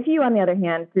 Now, if you, on the other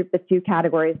hand, group the 2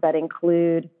 categories that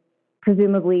include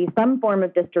presumably some form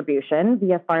of distribution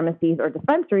via pharmacies or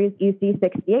dispensaries, you see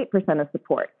 68% of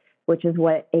support, which is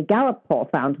what a Gallup poll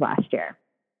found last year.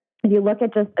 If you look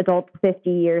at just adults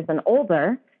 50 years and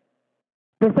older,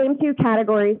 the same 2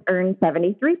 categories earn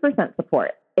 73%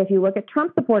 support. If you look at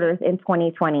Trump supporters in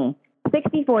 2020,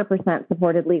 64%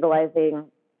 supported legalizing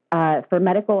for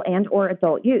medical and or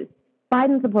adult use.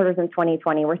 Biden supporters in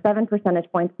 2020 were 7 percentage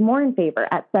points more in favor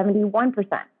at 71%.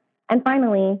 And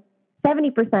finally,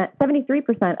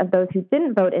 73% of those who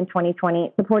didn't vote in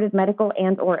 2020 supported medical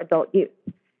and or adult use.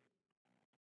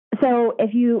 So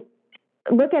if you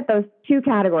look at those 2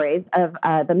 categories of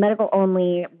the medical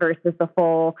only versus the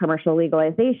full commercial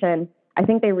legalization, I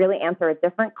think they really answer a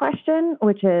different question,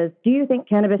 which is, do you think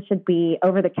cannabis should be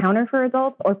over the counter for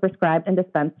adults or prescribed and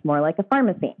dispensed more like a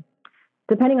pharmacy?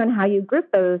 Depending on how you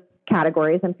group those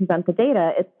categories and present the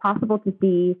data, it's possible to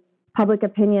see public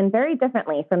opinion very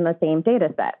differently from the same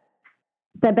data set.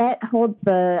 Sabet holds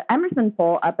the Emerson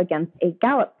poll up against a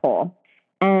Gallup poll,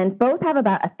 and both have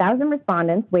about 1,000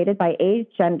 respondents weighted by age,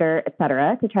 gender,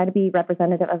 etc., to try to be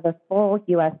representative of the full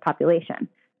U.S. population.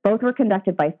 Both were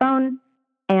conducted by phone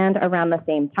and around the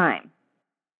same time.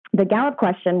 The Gallup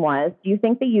question was, do you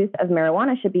think the use of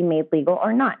marijuana should be made legal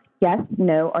or not? Yes,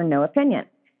 no, or no opinion.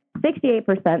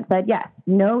 68% said yes.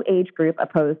 No age group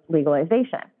opposed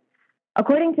legalization.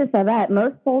 According to Sabet,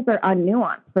 most polls are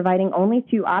unnuanced, providing only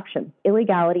 2 options,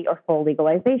 illegality or full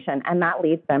legalization, and that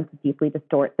leads them to deeply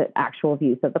distort the actual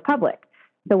views of the public.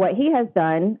 So what he has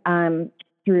done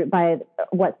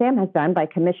what Sam has done by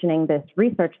commissioning this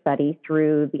research study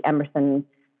through the Emerson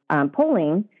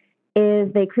polling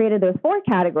is they created those 4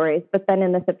 categories, but then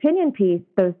in this opinion piece,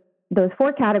 those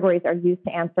 4 categories are used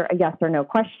to answer a yes or no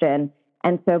question.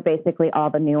 And so basically all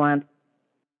the nuance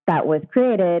that was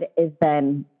created is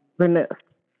then removed.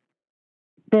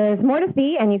 There's more to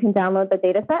see, and you can download the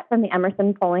data set from the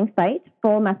Emerson polling site.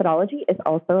 Full methodology is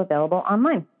also available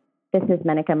online. This is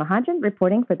Menika Mahajan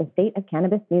reporting for the State of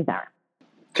Cannabis NewsHour.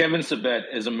 Kevin Sabet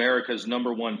is America's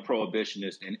 #1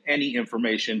 prohibitionist, and any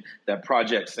information that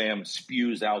Project Sam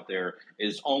spews out there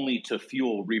is only to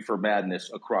fuel reefer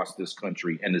madness across this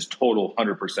country and is total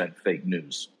 100% fake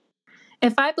news.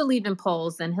 If I believed in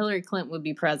polls, then Hillary Clinton would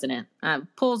be president.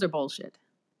 Polls are bullshit.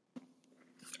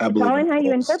 It's all in how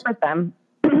you interpret them.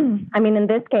 I mean, in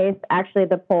this case, actually,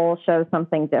 the poll shows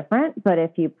something different. But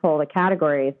if you pull the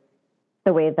categories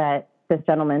the way that this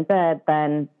gentleman did,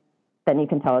 then you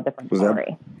can tell a different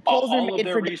story. All of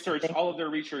their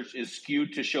research is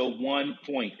skewed to show one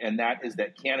point, and that is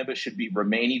that cannabis should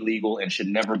remain illegal and should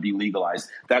never be legalized.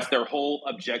 That's their whole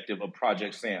objective of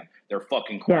Project Sam. They're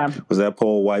fucking crap. Was that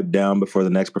poll wiped down before the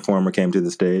next performer came to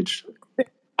the stage?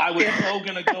 I was so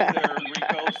gonna go there,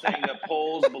 Rico, saying that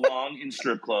polls belong in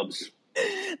strip clubs.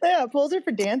 Yeah, polls are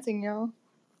for dancing, y'all.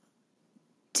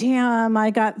 Damn,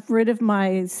 I got rid of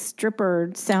my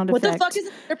stripper sound effect. What the fuck is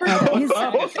a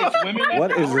stripper?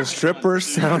 What is a stripper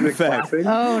sound effect?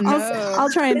 Oh, no.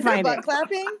 I'll try and find butt it.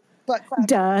 clapping? Butt clapping.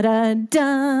 Da da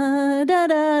da da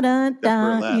da da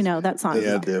da. You know that song.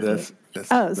 Yeah, that's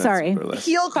sorry.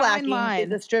 Heel clacking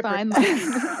is a stripper.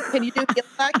 Can you do heel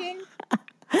clacking?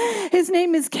 His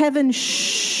name is Kevin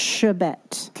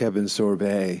Sabet. Kevin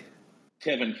Sorbet.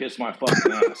 Kevin, kiss my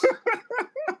fucking ass.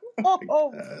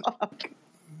 Oh, fuck.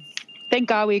 Thank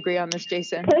God we agree on this,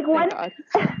 Jason. Take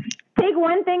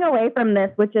one thing away from this,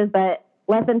 which is that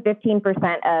less than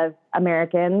 15% of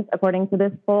Americans, according to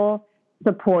this poll,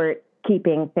 support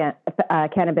keeping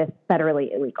cannabis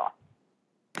federally illegal.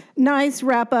 Nice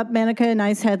wrap up, Manica.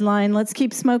 Nice headline. Let's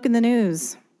keep smoking the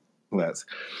news.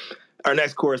 Our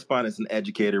next correspondent is an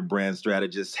educator, brand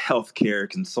strategist, healthcare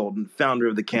consultant, founder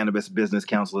of the Cannabis Business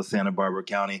Council of Santa Barbara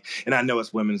County. And I know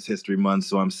it's Women's History Month,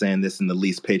 so I'm saying this in the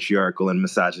least patriarchal and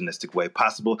misogynistic way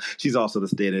possible. She's also the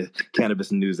State of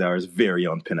Cannabis NewsHour's very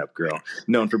own pinup girl,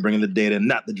 known for bringing the data,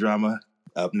 not the drama.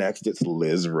 Up next, it's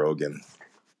Liz Rogan.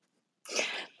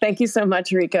 Thank you so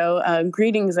much, Rico.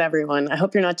 Greetings, everyone. I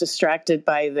hope you're not distracted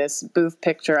by this booth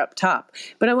picture up top.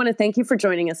 But I want to thank you for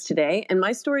joining us today. And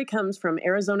my story comes from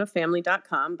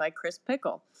ArizonaFamily.com by Chris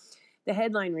Pickle. The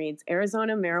headline reads,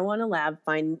 Arizona Marijuana Lab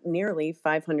fined nearly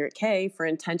 $500K for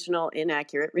intentional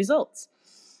inaccurate results.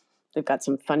 They've got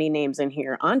some funny names in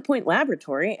here. On Point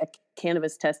Laboratory, a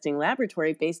cannabis testing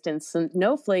laboratory based in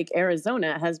Snowflake,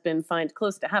 Arizona, has been fined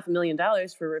close to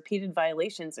 $500,000 for repeated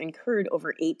violations incurred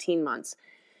over 18 months.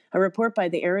 A report by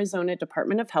the Arizona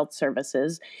Department of Health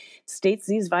Services states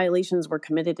these violations were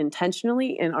committed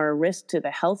intentionally and are a risk to the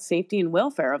health, safety, and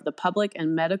welfare of the public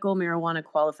and medical marijuana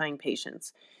qualifying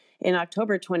patients. In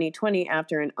October 2020,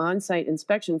 after an on-site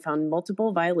inspection found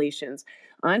multiple violations,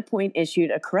 On Point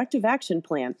issued a corrective action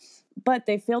plan, but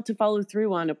they failed to follow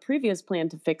through on a previous plan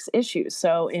to fix issues.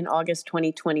 So in August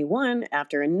 2021,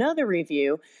 after another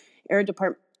review,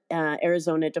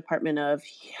 Arizona Department of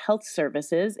Health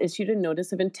Services issued a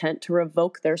notice of intent to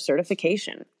revoke their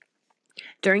certification.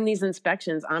 During these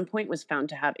inspections, On Point was found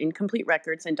to have incomplete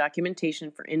records and documentation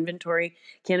for inventory,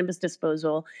 cannabis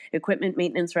disposal, equipment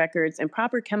maintenance records,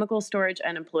 improper chemical storage,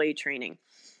 and employee training.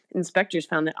 Inspectors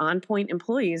found that On Point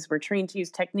employees were trained to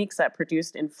use techniques that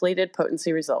produced inflated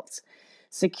potency results.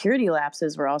 Security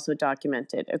lapses were also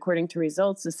documented. According to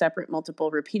results, the separate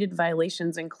multiple repeated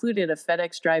violations included a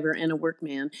FedEx driver and a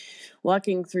workman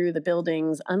walking through the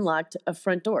building's unlocked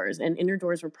front doors, and inner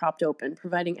doors were propped open,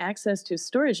 providing access to a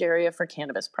storage area for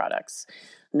cannabis products.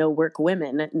 No work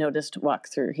women noticed walk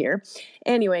through here.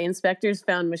 Anyway, inspectors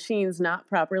found machines not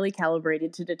properly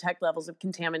calibrated to detect levels of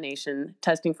contamination,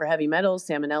 testing for heavy metals,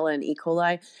 salmonella and E.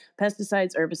 coli,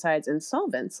 pesticides, herbicides, and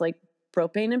solvents like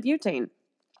propane and butane.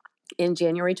 In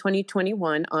January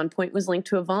 2021, On Point was linked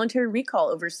to a voluntary recall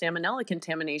over salmonella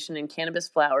contamination in cannabis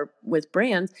flower with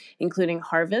brands including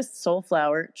Harvest, Soul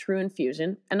Flower, True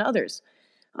Infusion, and others.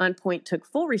 On Point took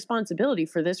full responsibility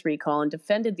for this recall and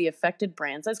defended the affected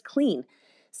brands as clean,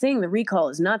 saying the recall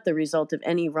is not the result of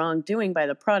any wrongdoing by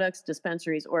the products,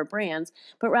 dispensaries, or brands,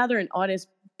 but rather an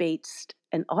audit-based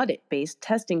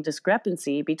testing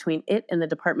discrepancy between it and the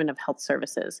Department of Health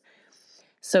Services.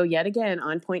 So yet again,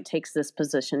 On Point takes this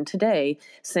position today,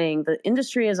 saying the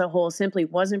industry as a whole simply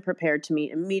wasn't prepared to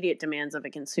meet immediate demands of a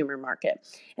consumer market.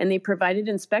 And they provided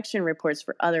inspection reports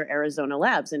for other Arizona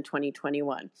labs in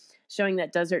 2021, showing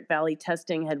that Desert Valley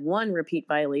Testing had 1 repeat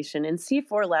violation and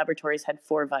C4 Laboratories had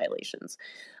 4 violations.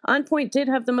 On Point did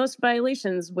have the most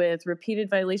violations with repeated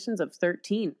violations of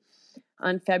 13.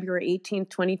 On February 18,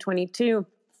 2022,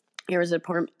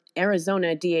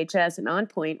 Arizona DHS and On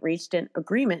Point reached an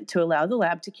agreement to allow the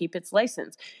lab to keep its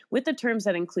license, with the terms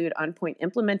that include On Point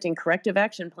implementing corrective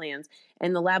action plans,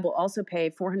 and the lab will also pay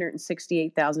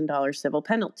 $468,000 civil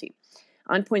penalty.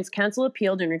 OnPoint's counsel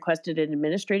appealed and requested an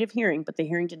administrative hearing, but the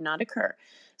hearing did not occur.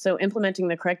 So implementing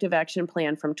the corrective action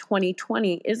plan from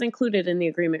 2020 is included in the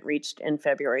agreement reached in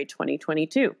February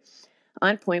 2022.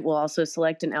 OnPoint will also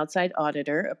select an outside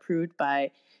auditor approved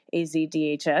by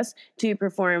AZDHS to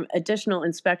perform additional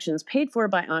inspections paid for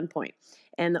by OnPoint,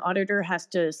 and the auditor has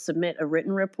to submit a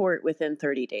written report within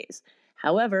 30 days.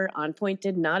 However, OnPoint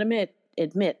did not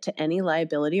admit to any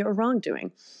liability or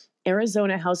wrongdoing.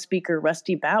 Arizona House Speaker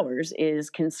Rusty Bowers is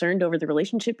concerned over the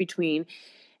relationship between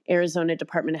Arizona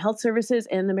Department of Health Services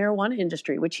and the marijuana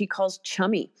industry, which he calls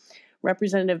chummy.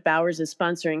 Representative Bowers is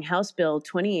sponsoring House Bill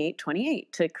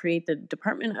 2828 to create the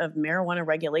Department of Marijuana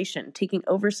Regulation, taking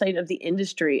oversight of the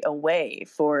industry away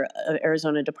for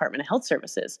Arizona Department of Health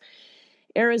Services.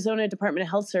 Arizona Department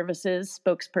of Health Services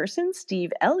spokesperson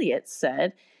Steve Elliott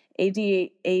said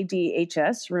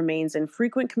ADHS remains in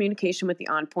frequent communication with the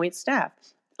OnPoint staff.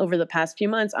 Over the past few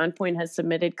months, OnPoint has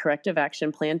submitted corrective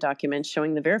action plan documents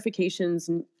showing the verifications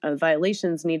of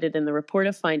violations needed in the report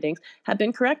of findings have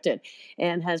been corrected,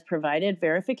 and has provided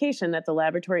verification that the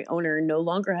laboratory owner no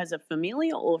longer has a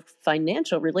familial or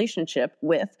financial relationship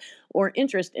with or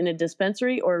interest in a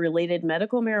dispensary or related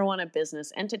medical marijuana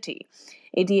business entity.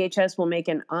 ADHS will make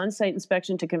an on-site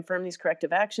inspection to confirm these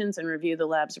corrective actions and review the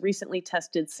lab's recently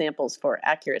tested samples for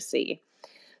accuracy.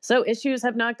 So issues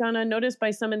have not gone unnoticed by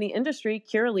some in the industry.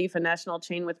 Curaleaf, a national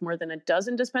chain with more than a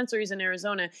dozen dispensaries in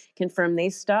Arizona, confirmed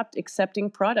they stopped accepting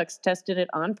products tested at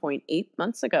OnPoint 8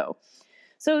 months ago.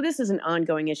 So this is an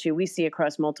ongoing issue we see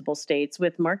across multiple states.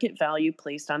 With market value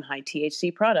placed on high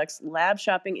THC products, lab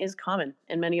shopping is common,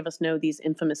 and many of us know these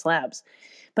infamous labs.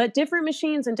 But different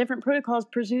machines and different protocols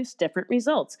produce different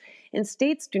results, and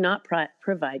states do not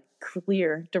provide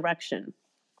clear direction.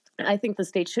 I think the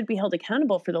state should be held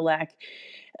accountable for the lack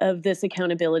of this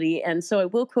accountability. And so I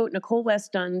will quote Nicole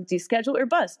West on Deschedule or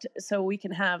Bust, so we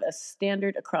can have a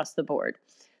standard across the board.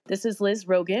 This is Liz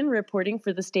Rogan reporting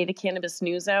for the State of Cannabis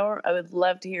NewsHour. I would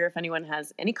love to hear if anyone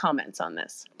has any comments on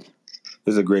this.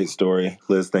 This is a great story,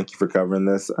 Liz. Thank you for covering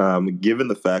this. Given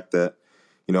the fact that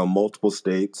multiple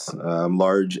states,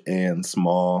 large and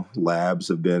small labs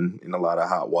have been in a lot of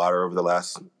hot water over the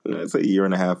last, I'd say, year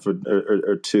and a half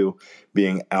or two,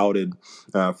 being outed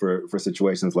for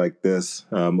situations like this.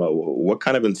 What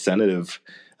kind of incentive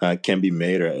can be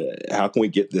made, or how can we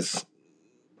get this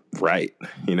right?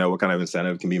 What kind of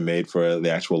incentive can be made for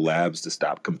the actual labs to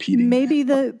stop competing? Maybe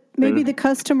the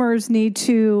customers need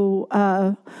to.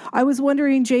 I was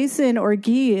wondering, Jason or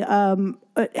Guy,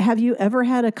 have you ever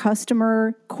had a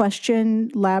customer question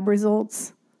lab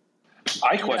results?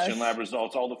 I question lab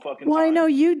results all the fucking time. Well, I know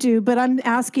you do, but I'm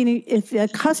asking if a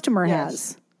customer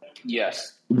has.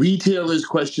 Yes. Retailers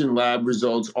question lab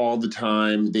results all the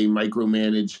time. They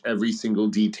micromanage every single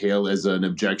detail as an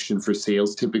objection for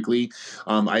sales typically.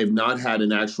 I have not had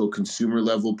an actual consumer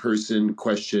level person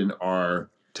question our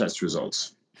test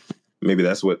results. Maybe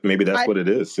that's what it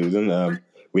is, Susan.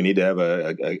 We need to have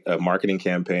a marketing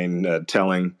campaign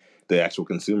telling the actual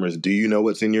consumers, do you know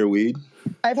what's in your weed?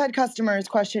 I've had customers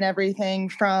question everything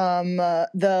from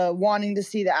the wanting to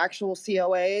see the actual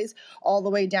COAs all the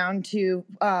way down to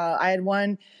I had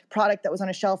one product that was on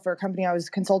a shelf for a company I was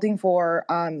consulting for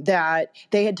that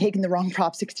they had taken the wrong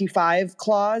Prop 65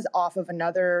 clause off of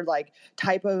another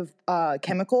type of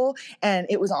chemical, and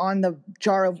it was on the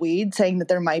jar of weed saying that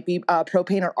there might be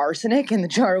propane or arsenic in the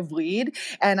jar of weed.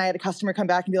 And I had a customer come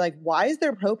back and be like, why is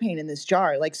there propane in this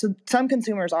jar? So some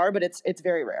consumers are, but it's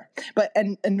very rare. But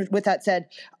and with that said,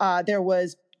 there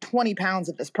was 20 pounds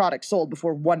of this product sold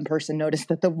before one person noticed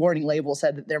that the warning label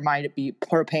said that there might be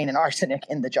propane and arsenic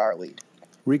in the jar of weed.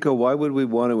 Rico, why would we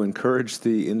want to encourage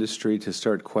the industry to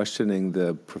start questioning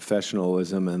the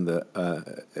professionalism and the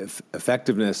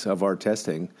effectiveness of our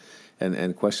testing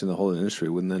and question the whole industry?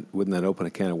 Wouldn't that open a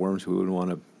can of worms we wouldn't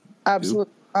want to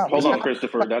Absolutely. Hold on,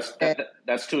 Christopher.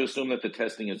 That's to assume that the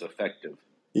testing is effective.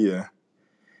 Yeah,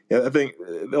 I think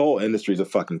the whole industry is a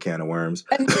fucking can of worms.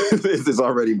 It's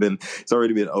already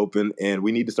been open, and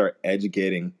we need to start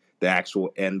educating the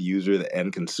actual end user, the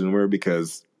end consumer,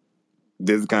 because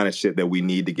this is the kind of shit that we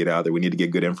need to get out there. We need to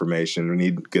get good information. We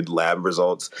need good lab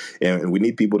results, and we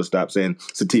need people to stop saying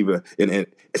sativa and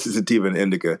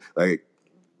indica.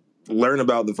 Learn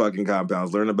about the fucking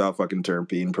compounds, learn about fucking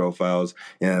terpene profiles,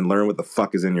 and learn what the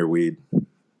fuck is in your weed.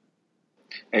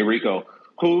 Hey, Rico,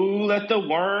 who let the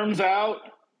worms out?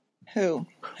 Who?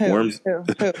 Worms. Who?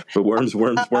 But worms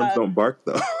don't bark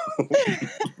though.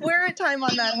 We're at time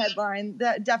on that headline.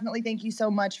 Definitely thank you so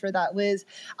much for that, Liz.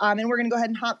 And we're going to go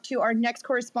ahead and hop to our next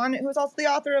correspondent, who is also the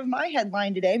author of my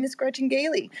headline today, Miss Gretchen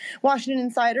Gailey, Washington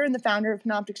Insider and the founder of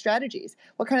Panoptic Strategies.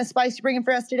 What kind of spice you bringing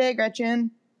for us today,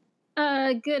 Gretchen?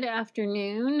 Good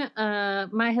afternoon.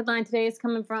 My headline today is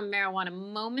coming from Marijuana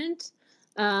Moment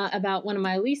about one of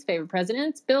my least favorite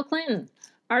presidents, Bill Clinton.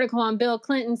 Article on Bill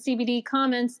Clinton's CBD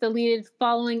comments deleted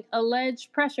following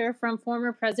alleged pressure from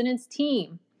former president's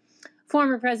team.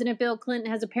 Former President Bill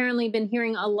Clinton has apparently been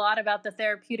hearing a lot about the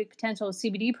therapeutic potential of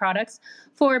CBD products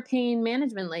for pain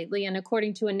management lately, and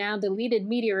according to a now deleted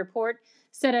media report,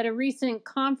 said at a recent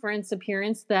conference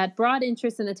appearance that broad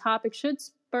interest in the topic should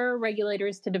spur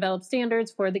regulators to develop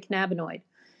standards for the cannabinoid.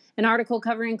 An article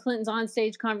covering Clinton's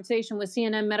onstage conversation with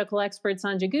CNN medical expert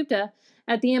Sanjay Gupta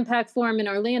at the Impact Forum in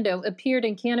Orlando appeared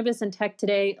in Cannabis and Tech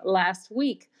Today last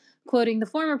week, quoting the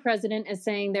former president as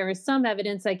saying there is some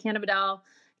evidence that cannabidiol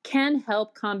can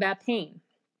help combat pain.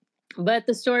 But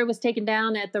the story was taken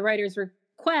down at the writer's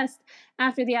request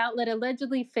after the outlet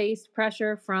allegedly faced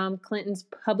pressure from Clinton's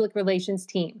public relations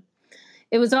team.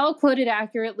 It was all quoted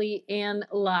accurately and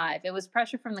live. It was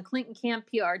pressure from the Clinton camp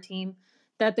PR team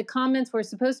that the comments were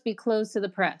supposed to be closed to the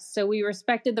press, so we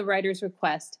respected the writer's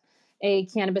request, a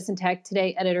Cannabis and Tech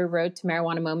Today editor wrote to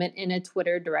Marijuana Moment in a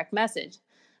Twitter direct message.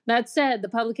 That said, the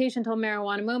publication told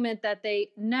Marijuana Moment that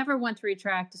they never want to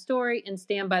retract a story and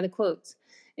stand by the quotes.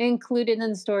 Included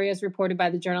in the story as reported by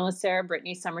the journalist Sarah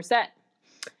Brittany Somerset.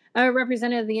 A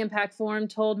representative of the Impact Forum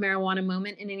told Marijuana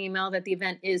Moment in an email that the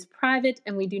event is private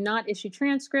and we do not issue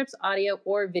transcripts, audio,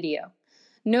 or video.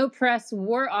 No press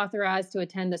were authorized to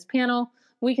attend this panel.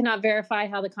 We cannot verify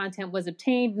how the content was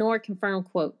obtained nor confirm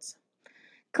quotes.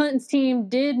 Clinton's team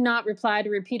did not reply to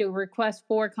repeat a request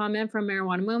for comment from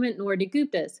Marijuana Moment, nor did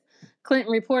Gupta's.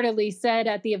 Clinton reportedly said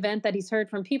at the event that he's heard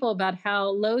from people about how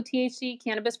low THC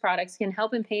cannabis products can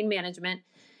help in pain management,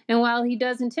 and while he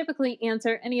doesn't typically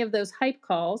answer any of those hype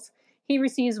calls, he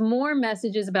receives more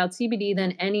messages about CBD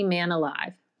than any man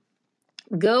alive.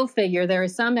 Go figure, there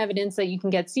is some evidence that you can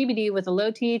get CBD with a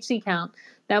low THC count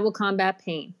that will combat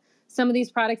pain. Some of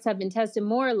these products have been tested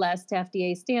more or less to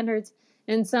FDA standards,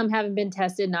 and some haven't been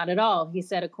tested not at all, he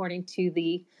said, according to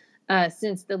the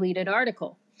since deleted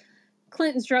article.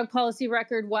 Clinton's drug policy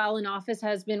record while in office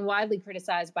has been widely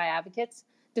criticized by advocates,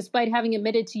 despite having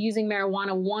admitted to using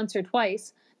marijuana once or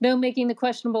twice, though making the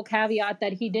questionable caveat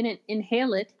that he didn't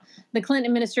inhale it. The Clinton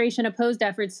administration opposed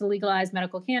efforts to legalize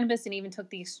medical cannabis and even took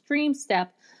the extreme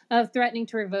step of threatening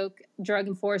to revoke Drug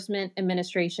Enforcement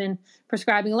Administration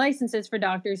prescribing licenses for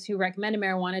doctors who recommended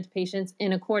marijuana to patients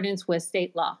in accordance with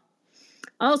state law.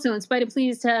 Also, in spite of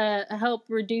pleas to help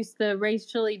reduce the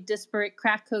racially disparate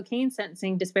crack cocaine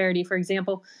sentencing disparity, for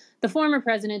example, the former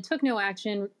president took no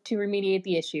action to remediate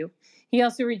the issue. He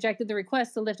also rejected the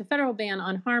request to lift a federal ban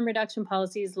on harm reduction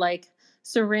policies like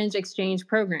syringe exchange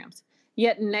programs.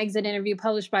 Yet in an exit interview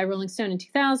published by Rolling Stone in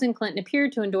 2000, Clinton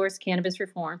appeared to endorse cannabis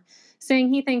reform,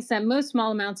 saying he thinks that most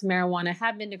small amounts of marijuana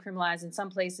have been decriminalized in some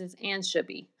places and should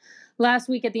be. Last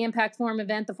week at the Impact Forum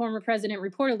event, the former president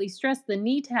reportedly stressed the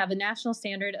need to have a national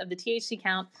standard of the THC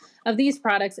count of these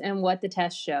products and what the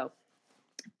tests show.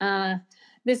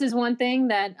 This is one thing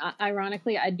that,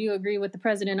 ironically, I do agree with the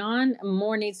president on.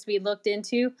 More needs to be looked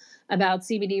into about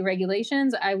CBD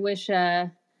regulations. I wish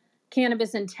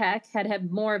Cannabis and Tech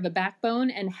had more of a backbone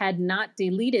and had not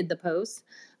deleted the post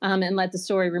and let the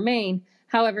story remain.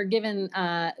 However, given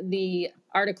the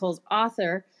article's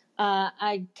author,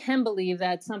 I can believe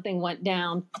that something went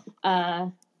down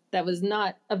that was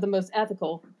not of the most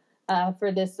ethical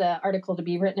for this article to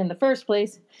be written in the first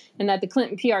place, and that the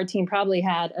Clinton PR team probably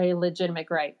had a legitimate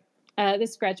gripe. This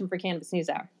is Gretchen for Cannabis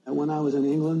NewsHour. When I was in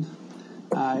England,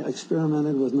 I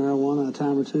experimented with marijuana a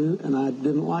time or two, and I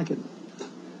didn't like it,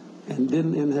 and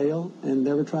didn't inhale, and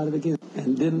never tried it again,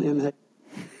 and didn't inhale.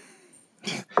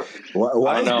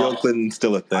 Why is Bill Clinton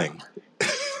still a thing?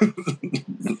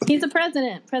 He's a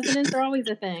president. Presidents are always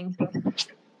a thing.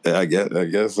 I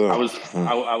guess so.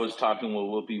 I was talking with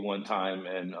Whoopi one time,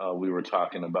 and we were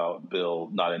talking about Bill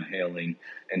not inhaling,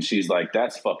 and she's like,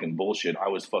 "That's fucking bullshit. I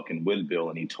was fucking with Bill,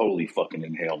 and he totally fucking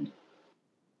inhaled."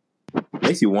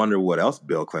 Makes you wonder what else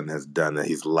Bill Clinton has done that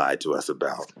he's lied to us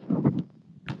about.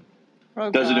 Oh,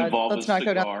 Does God. it involve Let's a not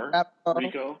go down cigar, that road.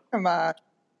 Rico?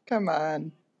 Come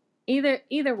on.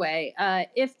 Either way,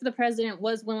 if the president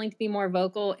was willing to be more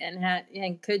vocal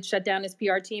and could shut down his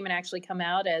PR team and actually come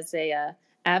out as a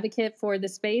advocate for the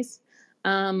space,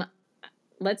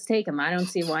 let's take him. I don't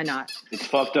see why not. It's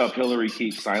fucked up. Hillary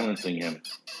keeps silencing him.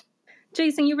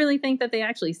 Jason, you really think that they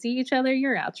actually see each other?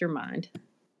 You're out your mind.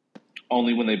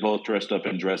 Only when they both dressed up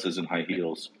in dresses and high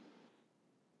heels.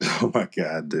 Oh my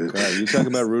God, dude! God, you talking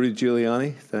about Rudy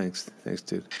Giuliani? Thanks,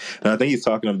 dude. No, I think he's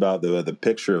talking about the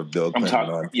picture of Bill Clinton.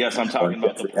 I'm talking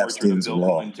about the portrait of Epstein's Bill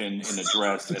wall. Clinton in a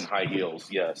dress and high heels.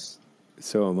 Yes.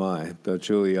 So am I, about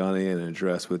Giuliani and an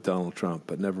address with Donald Trump,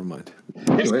 but never mind.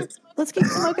 Anyway, Let's keep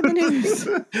smoking the news.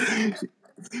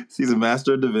 she's a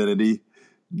master of divinity,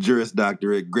 Juris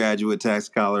Doctorate, graduate tax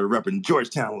scholar, repping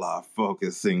Georgetown Law,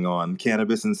 focusing on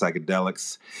cannabis and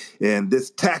psychedelics. And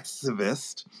this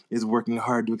taxivist is working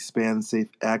hard to expand safe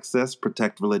access,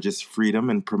 protect religious freedom,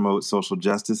 and promote social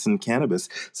justice in cannabis,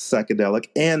 psychedelic,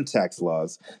 and tax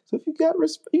laws. So if you got to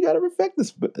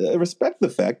respect the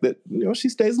fact that she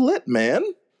stays lit, man.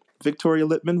 Victoria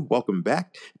Littman, welcome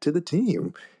back to the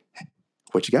team.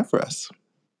 What you got for us?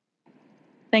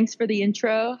 Thanks for the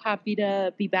intro. Happy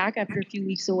to be back after a few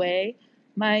weeks away.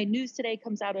 My news today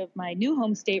comes out of my new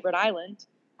home state, Rhode Island.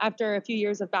 After a few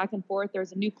years of back and forth,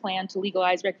 there's a new plan to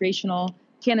legalize recreational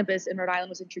cannabis in Rhode Island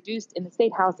was introduced in the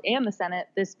State House and the Senate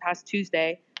this past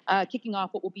Tuesday, kicking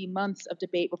off what will be months of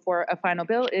debate before a final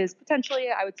bill is potentially,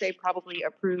 I would say, probably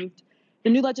approved. The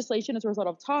new legislation is a result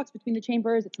of talks between the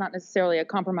chambers. It's not necessarily a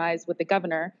compromise with the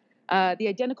governor. The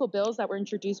identical bills that were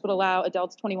introduced would allow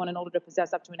adults 21 and older to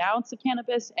possess up to an ounce of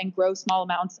cannabis and grow small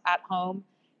amounts at home.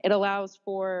 It allows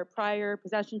for prior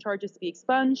possession charges to be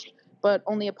expunged, but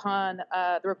only upon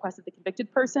the request of the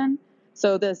convicted person.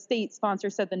 So the state sponsor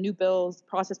said the new bill's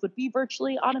process would be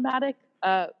virtually automatic,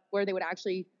 where they would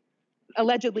actually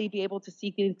allegedly be able to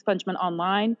seek the expungement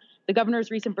online. The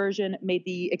governor's recent version made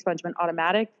the expungement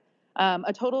automatic.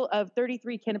 A total of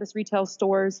 33 cannabis retail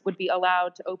stores would be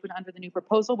allowed to open under the new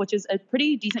proposal, which is a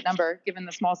pretty decent number given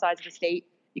the small size of the state.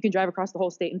 You can drive across the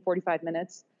whole state in 45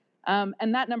 minutes.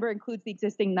 And that number includes the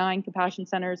existing 9 compassion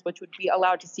centers, which would be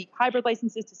allowed to seek hybrid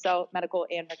licenses to sell medical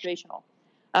and recreational.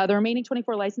 The remaining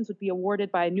 24 licenses would be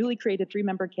awarded by a newly created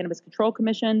 3-member Cannabis Control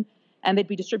Commission, and they'd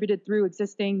be distributed through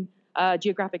existing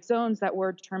geographic zones that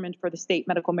were determined for the state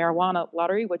medical marijuana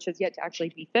lottery, which has yet to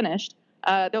actually be finished.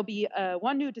 There'll be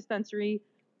 1 new dispensary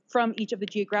from each of the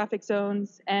geographic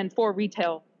zones and 4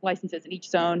 retail licenses in each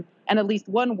zone, and at least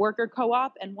 1 worker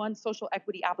co-op and 1 social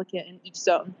equity applicant in each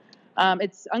zone.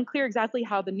 It's unclear exactly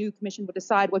how the new commission would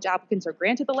decide which applicants are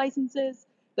granted the licenses.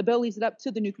 The bill leaves it up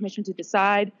to the new commission to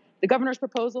decide. The governor's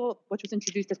proposal, which was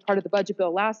introduced as part of the budget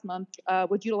bill last month,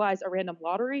 would utilize a random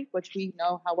lottery, which we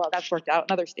know how well that's worked out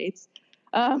in other states.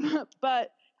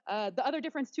 But the other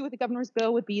difference, too, with the governor's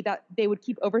bill would be that they would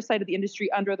keep oversight of the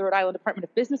industry under the Rhode Island Department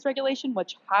of Business Regulation,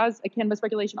 which has a cannabis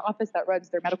regulation office that runs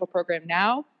their medical program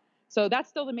now. So that's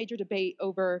still the major debate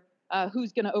over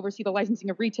who's going to oversee the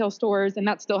licensing of retail stores, and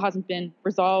that still hasn't been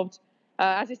resolved.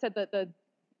 As I said, the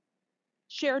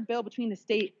shared bill between the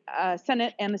state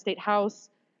Senate and the state House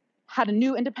had a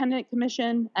new independent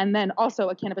commission and then also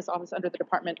a cannabis office under the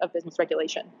Department of Business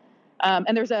Regulation.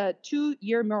 And there's a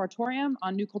 2-year moratorium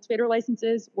on new cultivator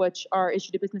licenses, which are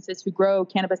issued to businesses who grow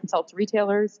cannabis and sell to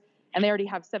retailers. And they already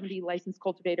have 70 licensed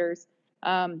cultivators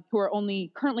who are only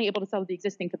currently able to sell to the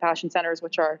existing compassion centers,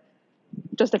 which are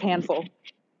just a handful.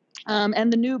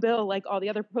 And the new bill, like all the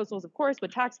other proposals, of course,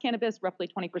 would tax cannabis roughly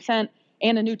 20%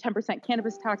 and a new 10%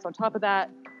 cannabis tax on top of that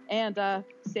and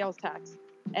sales tax.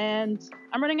 And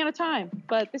I'm running out of time,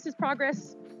 but this is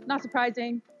progress, not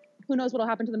surprising. Who knows what will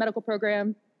happen to the medical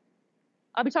program?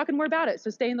 I'll be talking more about it, so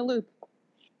stay in the loop.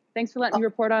 Thanks for letting me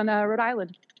report on Rhode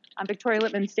Island. I'm Victoria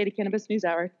Littman, State of Cannabis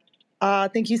NewsHour.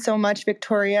 Thank you so much,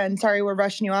 Victoria. And sorry we're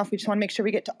rushing you off. We just want to make sure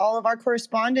we get to all of our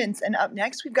correspondents. And up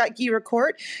next, we've got Guy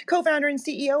Ricourt, co-founder and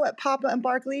CEO at Papa &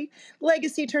 Barkley,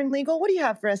 legacy turned legal. What do you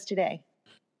have for us today?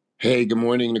 Hey, good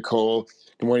morning, Nicole.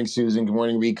 Good morning, Susan. Good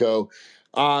morning, Rico.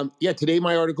 Today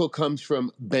my article comes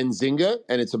from Benzinga,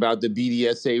 and it's about the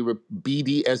BDSA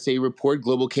report.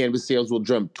 Global cannabis sales will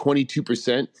jump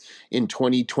 22% in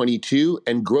 2022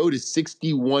 and grow to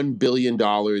 $61 billion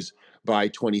by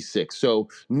 26. So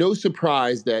no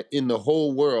surprise that in the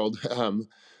whole world,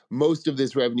 most of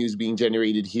this revenue is being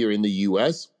generated here in the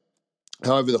U.S.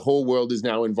 However, the whole world is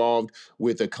now involved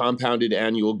with a compounded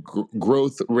annual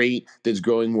growth rate that's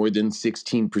growing more than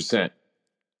 16%.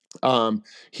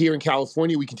 Here in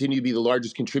California, we continue to be the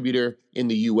largest contributor in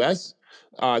the U.S.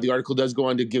 The article does go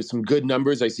on to give some good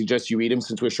numbers. I suggest you read them.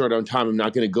 Since we're short on time, I'm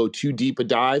not going to go too deep a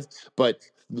dive, but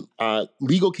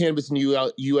legal cannabis in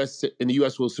the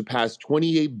U.S. will surpass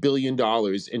 $28 billion in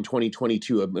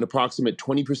 2022, an approximate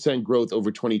 20% growth over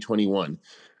 2021.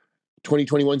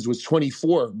 2021's was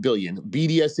 $24 billion.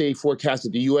 BDSA forecasts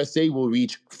that the USA will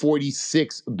reach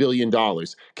 $46 billion.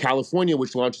 California,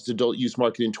 which launched its adult use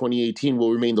market in 2018, will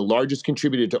remain the largest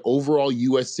contributor to overall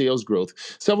U.S. sales growth.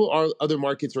 Several other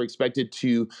markets are expected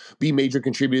to be major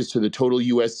contributors to the total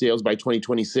U.S. sales by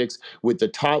 2026, with the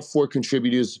top 4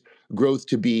 contributors growth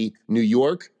to be New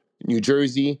York, New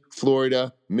Jersey,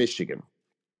 Florida, Michigan.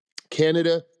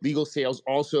 Canada Legal sales,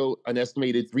 also an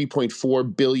estimated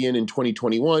 $3.4 billion in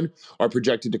 2021, are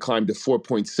projected to climb to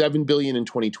 $4.7 billion in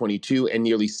 2022 and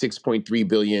nearly $6.3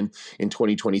 billion in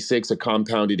 2026, a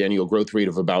compounded annual growth rate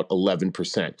of about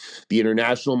 11%. The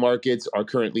international markets are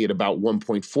currently at about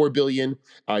 $1.4 billion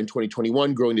in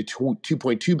 2021, growing to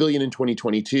 $2.2 billion in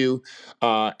 2022,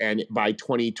 and by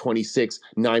 2026,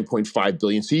 $9.5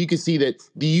 billion. So you can see that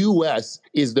the U.S.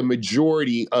 is the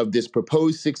majority of this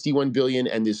proposed $61 billion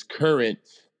and this current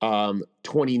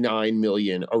 29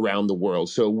 million around the world.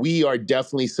 So we are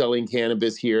definitely selling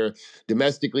cannabis here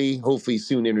domestically, hopefully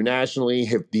soon internationally,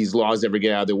 if these laws ever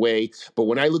get out of the way. But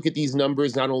when I look at these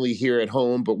numbers, not only here at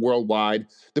home, but worldwide,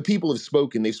 the people have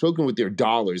spoken. They've spoken with their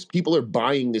dollars. People are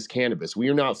buying this cannabis. We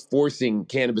are not forcing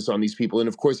cannabis on these people. And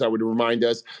of course, I would remind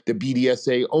us the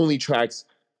BDSA only tracks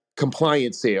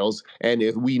compliant sales. And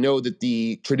if we know that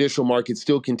the traditional market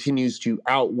still continues to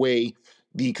outweigh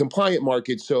the compliant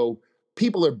market, so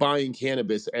people are buying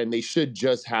cannabis and they should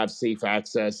just have safe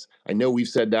access. I know we've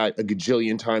said that a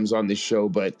gajillion times on this show,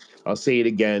 but I'll say it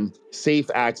again. Safe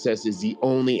access is the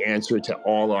only answer to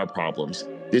all our problems.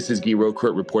 This is Guy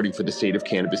Roquert reporting for the State of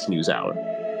Cannabis NewsHour.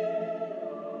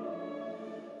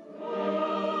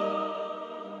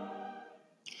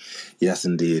 Yes,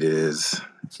 indeed, it is.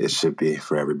 It should be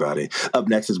for everybody. Up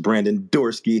next is Brandon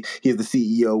Dorsky. He is the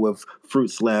CEO of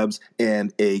Fruits Labs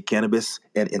and a cannabis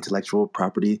and intellectual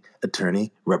property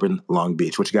attorney repping Long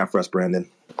Beach. What you got for us, Brandon?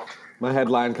 My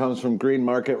headline comes from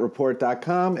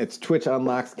greenmarketreport.com. It's Twitch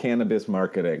unlocks cannabis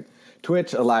marketing.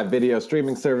 Twitch, a live video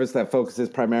streaming service that focuses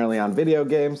primarily on video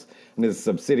games and is a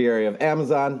subsidiary of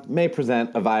Amazon, may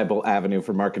present a viable avenue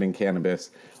for marketing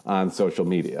cannabis on social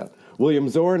media. William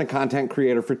Zorn, a content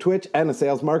creator for Twitch and a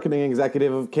sales marketing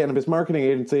executive of cannabis marketing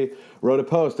agency, wrote a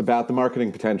post about the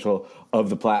marketing potential of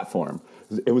the platform.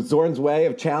 It was Zorn's way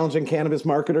of challenging cannabis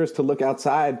marketers to look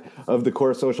outside of the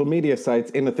core social media sites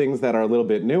into things that are a little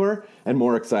bit newer and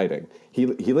more exciting.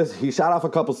 He shot off a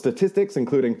couple statistics,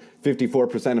 including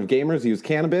 54% of gamers use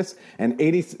cannabis, and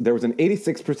there was an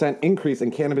 86% increase in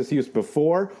cannabis use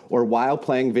before or while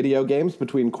playing video games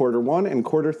between Q1 and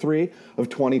Q3 of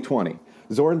 2020.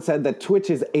 Zorn said that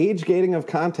Twitch's age gating of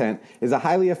content is a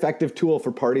highly effective tool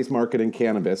for parties marketing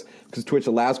cannabis because Twitch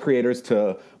allows creators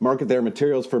to market their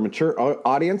materials for mature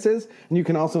audiences, and you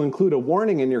can also include a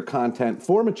warning in your content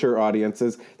for mature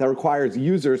audiences that requires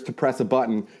users to press a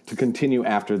button to continue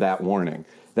after that warning.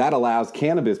 That allows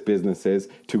cannabis businesses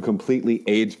to completely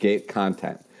age gate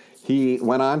content. He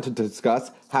went on to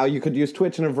discuss how you could use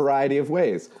Twitch in a variety of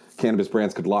ways. Cannabis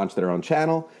brands could launch their own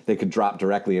channel, they could drop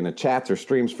directly into chats or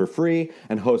streams for free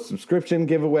and host subscription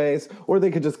giveaways, or they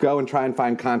could just go and try and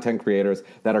find content creators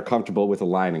that are comfortable with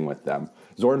aligning with them.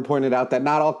 Zorn pointed out that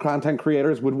not all content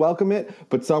creators would welcome it,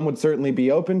 but some would certainly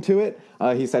be open to it.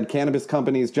 He said cannabis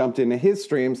companies jumped into his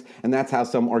streams, and that's how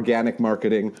some organic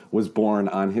marketing was born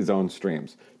on his own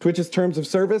streams. Twitch's terms of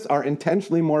service are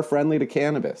intentionally more friendly to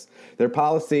cannabis. Their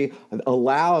policy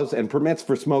allows and permits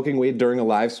for smoking weed during a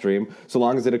live stream, so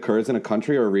long as it occurs in a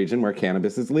country or a region where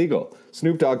cannabis is legal.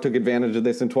 Snoop Dogg took advantage of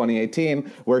this in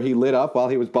 2018, where he lit up while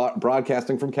he was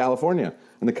broadcasting from California,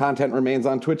 and the content remains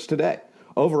on Twitch today.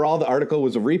 Overall, the article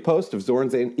was a repost of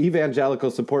Zorn's evangelical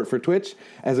support for Twitch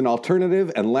as an alternative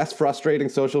and less frustrating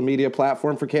social media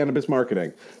platform for cannabis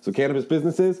marketing. So cannabis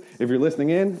businesses, if you're listening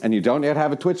in and you don't yet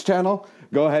have a Twitch channel,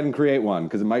 go ahead and create one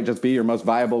because it might just be your most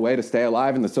viable way to stay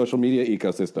alive in the social media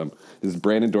ecosystem. This is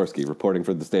Brandon Dorsky reporting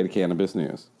for the State of Cannabis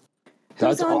News.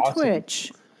 Who's on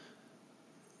Twitch?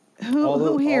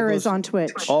 Who here is on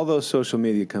Twitch? All those social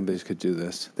media companies could do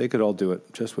this. They could all do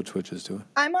it, just what Twitch is doing.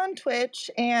 I'm on Twitch,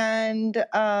 and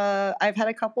I've had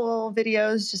a couple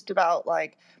videos just about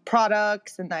like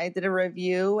products, and I did a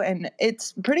review, and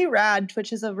it's pretty rad.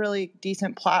 Twitch is a really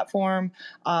decent platform.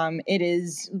 It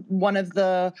is one of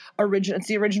the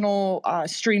original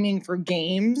streaming for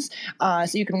games, so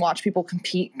you can watch people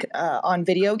compete on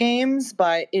video games,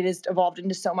 but it has evolved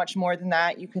into so much more than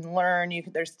that. You can learn.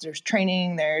 There's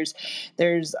training. There's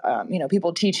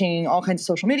people teaching all kinds of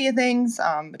social media things.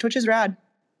 Twitch is rad.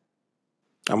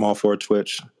 I'm all for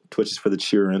Twitch. Twitch is for the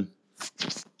cheering.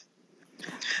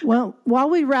 Well, while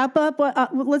we wrap up,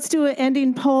 let's do an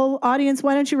ending poll. Audience,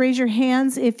 why don't you raise your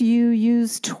hands if you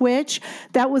use Twitch?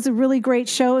 That was a really great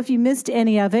show. If you missed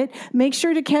any of it, make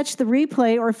sure to catch the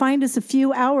replay or find us a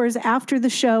few hours after the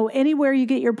show anywhere you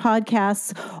get your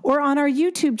podcasts or on our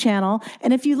YouTube channel.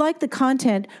 And if you like the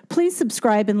content, please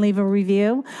subscribe and leave a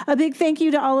review. A big thank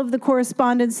you to all of the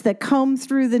correspondents that comb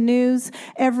through the news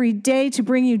every day to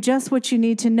bring you just what you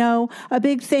need to know. A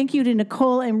big thank you to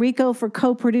Nicole and Rico for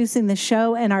co-producing the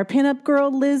show. and our pinup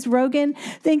girl, Liz Rogan.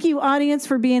 Thank you, audience,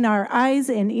 for being our eyes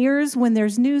and ears when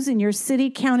there's news in your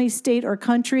city, county, state, or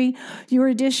country. Your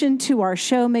addition to our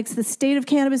show makes the State of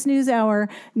Cannabis News Hour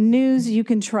news you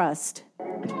can trust.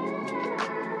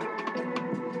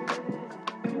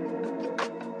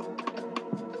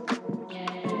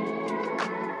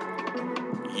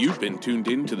 You've been tuned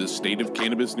in to the State of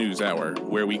Cannabis News Hour,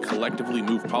 where we collectively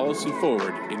move policy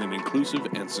forward in an inclusive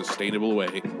and sustainable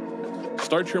way.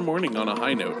 Start your morning on a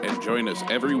high note and join us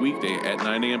every weekday at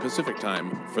 9 a.m. Pacific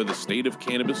Time for the State of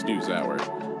Cannabis News Hour,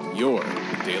 your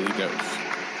daily dose.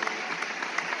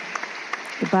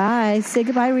 Goodbye. Say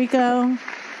goodbye, Rico.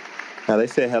 Now, they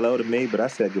said hello to me, but I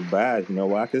said goodbye. You know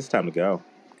why? 'Cause it's time to go.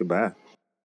 Goodbye.